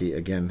solid hockey,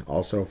 again,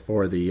 also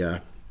for the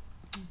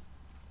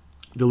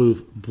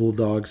Duluth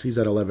Bulldogs. He's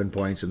at 11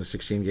 points in the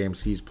 16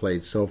 games he's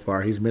played so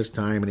far. He's missed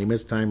time, and he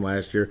missed time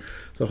last year,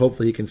 so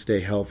hopefully he can stay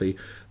healthy.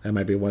 That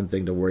might be one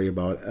thing to worry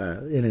about,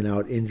 in and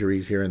out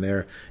injuries here and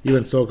there.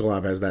 Even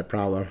Sokolov has that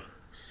problem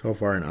so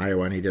far in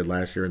Iowa, and he did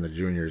last year in the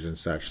juniors and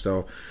such.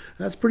 So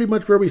that's pretty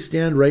much where we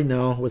stand right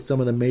now with some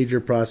of the major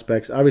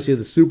prospects. Obviously,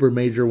 the super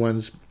major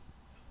ones,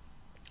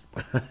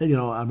 we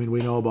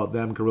know about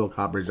them, Kirill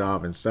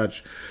Kaprizov and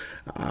such.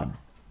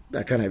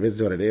 That kind of is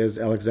what it is.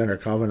 Alexander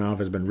Kovanov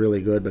has been really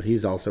good, but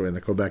he's also in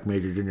the Quebec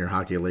Major Junior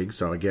Hockey League.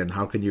 So, again,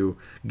 how can you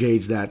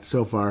gauge that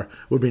so far?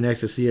 Would be nice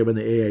to see him in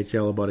the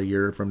AHL about a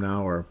year from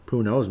now, or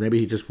who knows, maybe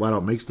he just flat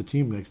out makes the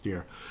team next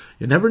year.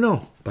 You never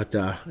know, but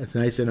it's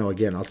nice to know.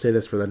 Again, I'll say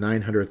this for the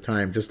 900th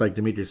time, just like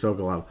Dmitry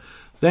Sokolov.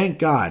 Thank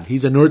God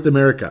he's in North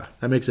America.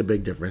 That makes a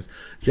big difference.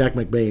 Jack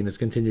McBain has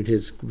continued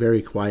his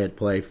very quiet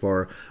play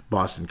for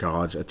Boston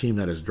College, a team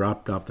that has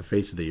dropped off the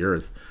face of the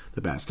earth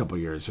the past couple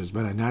of years. Has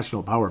been a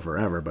national power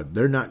forever, but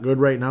they're not good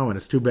right now, and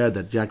it's too bad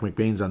that Jack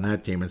McBain's on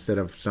that team instead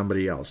of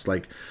somebody else.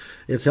 It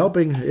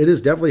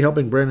is definitely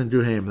helping Brandon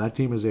Duhaime. That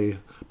team is a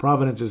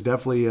Providence is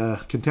definitely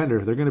a contender.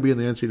 They're going to be in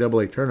the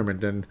NCAA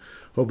tournament, and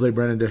hopefully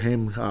Brendan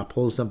Dehame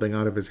pulls something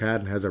out of his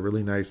hat and has a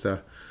really nice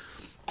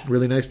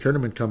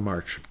tournament come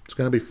March. It's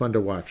going to be fun to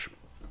watch.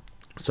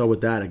 So with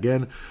that,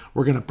 again,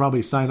 we're going to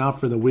probably sign off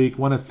for the week.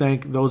 Want to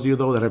thank those of you,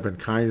 though, that have been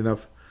kind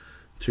enough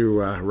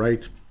to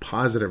write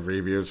positive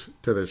reviews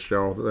to this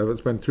show.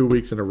 It's been 2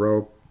 weeks in a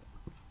row.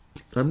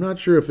 I'm not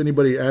sure if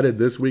anybody added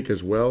this week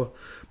as well,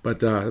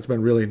 but it's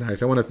been really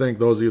nice. I want to thank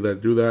those of you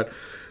that do that.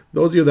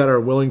 Those of you that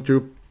are willing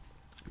to,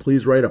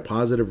 please write a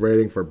positive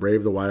rating for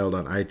Brave the Wild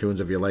on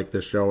iTunes if you like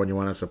this show and you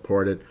want to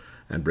support it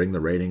and bring the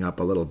rating up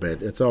a little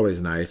bit. It's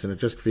always nice, and it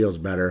just feels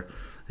better.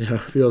 It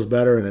feels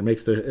better, and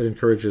it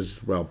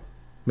encourages,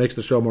 makes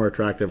the show more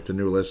attractive to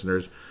new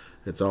listeners.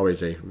 It's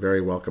always a very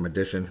welcome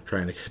addition,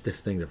 trying to get this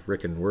thing to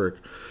frickin' work.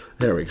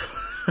 There we go.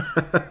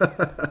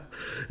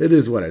 It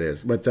is what it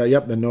is. But,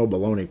 the No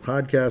Baloney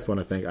podcast. Want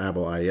to thank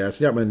Abel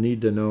IS. And Need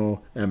to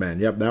Know MN.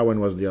 That one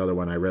was the other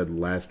one I read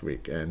last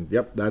week. And,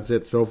 that's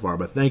it so far.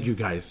 But thank you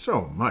guys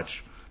so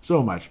much.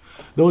 So much.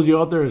 Those of you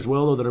out there as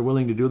well, though, that are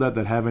willing to do that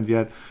haven't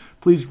yet,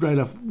 please write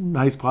a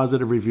nice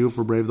positive review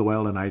for Brave the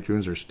Wild on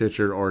iTunes or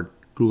Stitcher or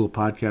Google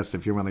Podcast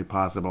if humanly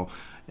possible.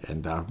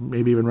 And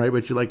maybe even write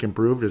what you like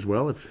improved as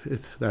well,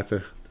 if that's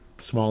a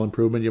small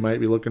improvement you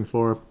might be looking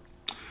for.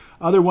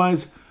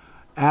 Otherwise,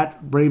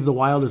 at Brave the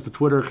Wild is the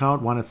Twitter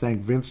account. Want to thank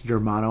Vince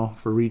Germano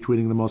for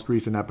retweeting the most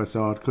recent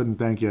episode. Couldn't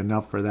thank you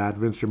enough for that.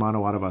 Vince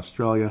Germano out of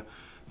Australia.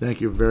 Thank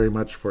you very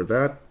much for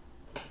that.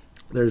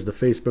 There's the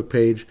Facebook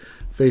page,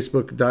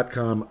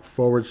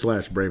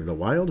 facebook.com/Brave the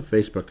Wild,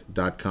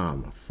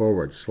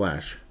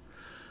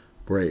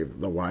 facebook.com/Brave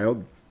the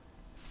Wild.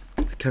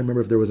 I can't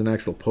remember if there was an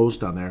actual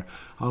post on there.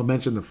 I'll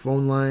mention the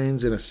phone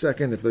lines in a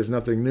second if there's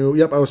nothing new.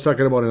 I was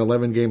talking about in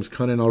 11 games,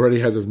 Cunnin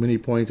already has as many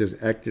points as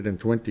Ekdal in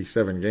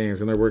 27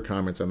 games, and there were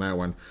comments on that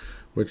one,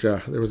 which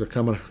there was a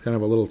kind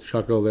of a little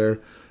chuckle there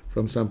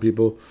from some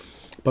people.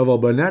 Pavel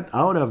Burnett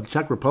out of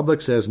Czech Republic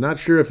says, not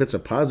sure if it's a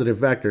positive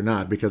fact or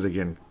not, because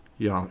again,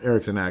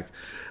 Eriksson Ek.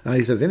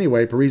 He says,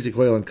 anyway, Parise,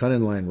 Coyle, and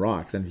Cunnin line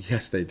rocks, and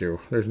yes, they do.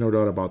 There's no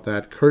doubt about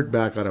that. Kurt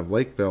Back out of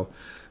Lakeville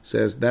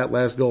says that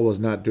last goal was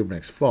not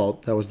Dubnyk's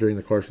fault. That was during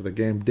the course of the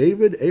game.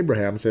 David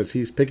Abraham says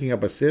he's picking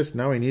up assists.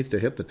 Now he needs to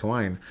hit the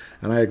twine.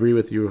 And I agree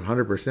with you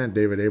 100%,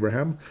 David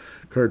Abraham.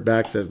 Kurt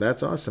Back says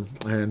that's awesome.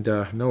 And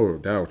no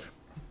doubt.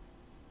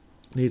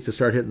 Needs to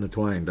start hitting the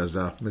twine, does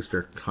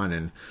Mr.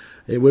 Cunnin.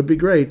 It would be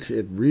great.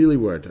 It really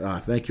would.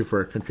 Thank you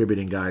for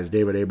contributing, guys.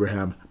 David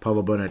Abraham,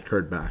 Pavel Burnett,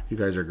 Kurt Back. You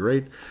guys are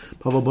great.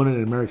 Pavel Burnett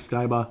and Marek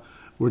Skyba.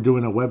 We're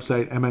doing a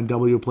website,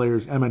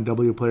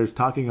 MNW Players,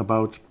 talking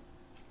about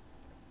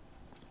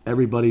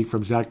everybody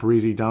from Zach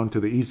Parise down to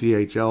the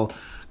ECHL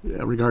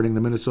regarding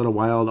the Minnesota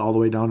Wild, all the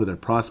way down to their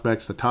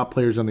prospects, the top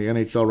players on the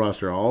NHL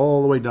roster,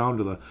 all the way down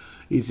to the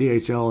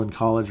ECHL and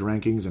college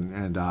rankings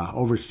and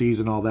overseas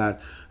and all that.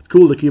 It's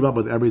cool to keep up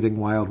with everything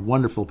Wild.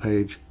 Wonderful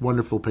page on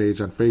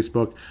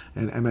Facebook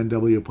and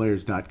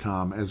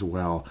MNWplayers.com as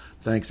well.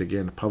 Thanks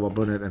again, Pavel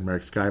Burnett and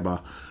Marek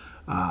Skyba.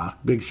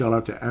 Big shout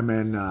out to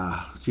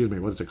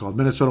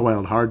Minnesota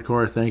Wild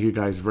Hardcore. Thank you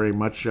guys very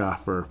much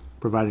for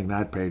providing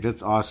that page.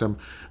 It's awesome.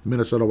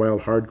 Minnesota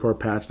Wild Hardcore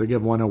patch. They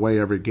give one away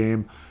every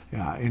game.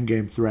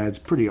 In-game threads.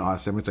 Pretty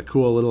awesome. It's a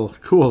cool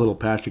little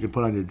patch you can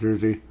put on your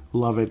jersey.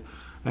 Love it.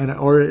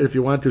 Or if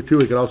you want to too,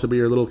 it could also be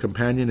your little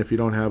companion if you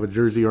don't have a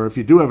jersey, or if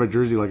you do have a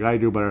jersey like I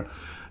do, but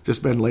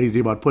just been lazy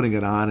about putting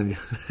it on, and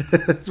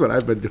that's what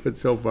I've been doing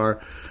so far.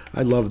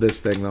 I love this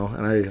thing though,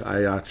 and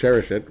I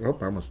cherish it. Oh,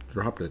 I almost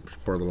dropped it.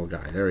 Poor little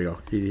guy. There we go.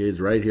 He is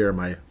right here,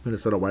 my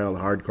Minnesota Wild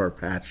Hardcore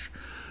patch.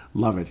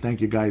 Love it.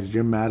 Thank you guys.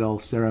 Jim Maddle,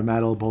 Sarah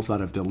Maddle, both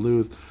out of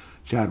Duluth.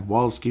 Chad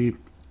Walski,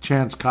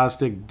 Chance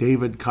Kostick,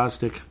 David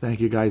Kostick.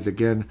 Thank you guys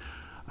again.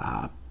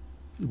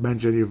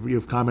 Mentioned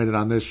you've commented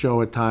on this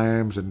show at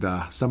times, and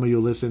some of you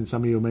listen,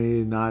 some of you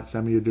may not,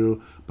 some of you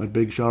do, but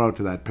big shout out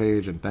to that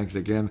page, and thanks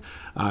again.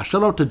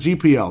 Shout out to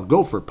GPL,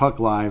 Gopher Puck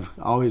Live.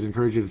 Always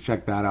encourage you to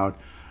check that out.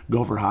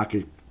 Gopher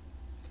Hockey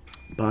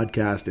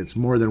podcast. It's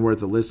more than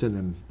worth a listen,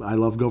 and I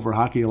love Gopher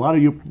Hockey. A lot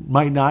of you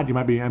might not. You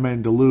might be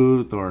MN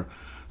Duluth or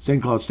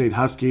St. Cloud State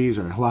Huskies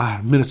or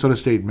Minnesota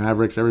State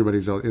Mavericks.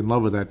 Everybody's in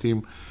love with that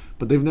team.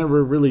 But they've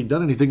never really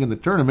done anything in the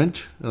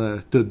tournament.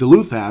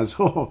 Duluth has.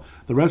 Oh,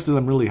 the rest of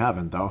them really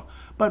haven't, though.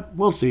 But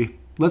we'll see.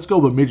 Let's go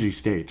Bemidji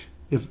State.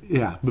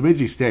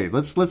 Bemidji State.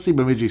 Let's see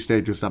Bemidji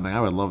State do something. I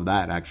would love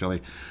that,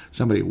 actually.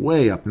 Somebody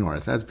way up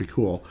north. That'd be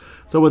cool.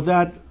 So with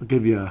that, I'll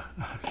give you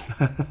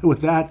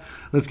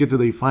let's get to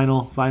the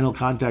final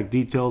contact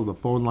details. The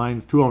phone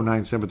line,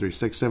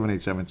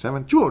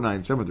 209-736-7877,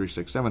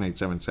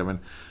 209-736-7877.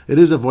 It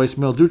is a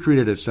voicemail. Do treat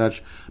it as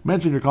such.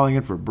 Mention you're calling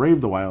in for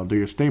Brave the Wild. Do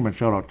your statement,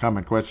 shout out,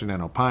 comment, question,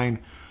 and opine.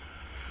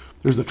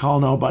 There's the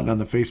Call Now button on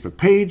the Facebook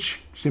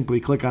page.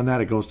 Simply click on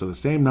that. It goes to the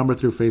same number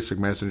through Facebook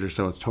Messenger,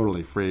 so it's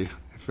totally free.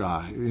 If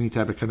any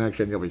type of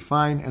connection, you'll be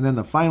fine. And then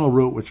the final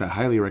route, which I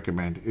highly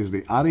recommend, is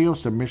the audio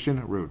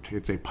submission route.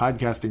 It's a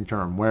podcasting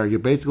term where you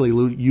basically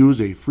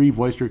use a free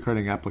voice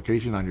recording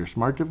application on your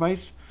smart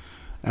device.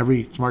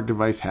 Every smart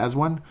device has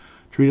one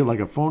Treat it like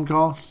a phone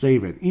call.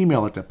 Save it.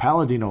 Email it to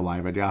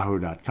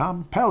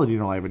paladinolive@yahoo.com.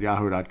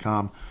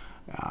 Paladinolive@yahoo.com.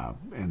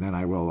 And then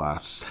I will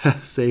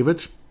save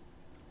it.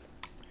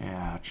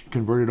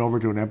 Convert it over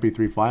to an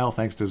MP3 file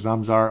thanks to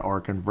Zamzar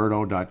or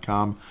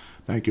Converto.com.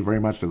 Thank you very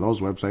much to those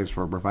websites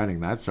for providing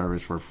that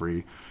service for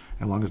free.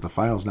 As long as the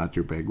file's not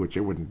too big, which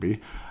it wouldn't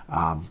be,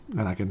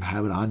 then I can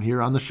have it on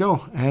here on the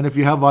show. And if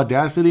you have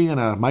Audacity and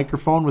a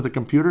microphone with a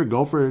computer,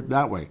 go for it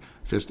that way.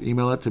 Just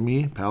email it to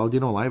me,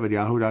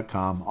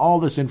 paladinolive@yahoo.com. All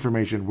this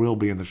information will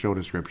be in the show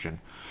description.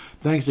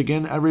 Thanks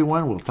again,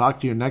 everyone. We'll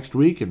talk to you next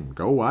week, and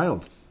go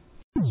wild.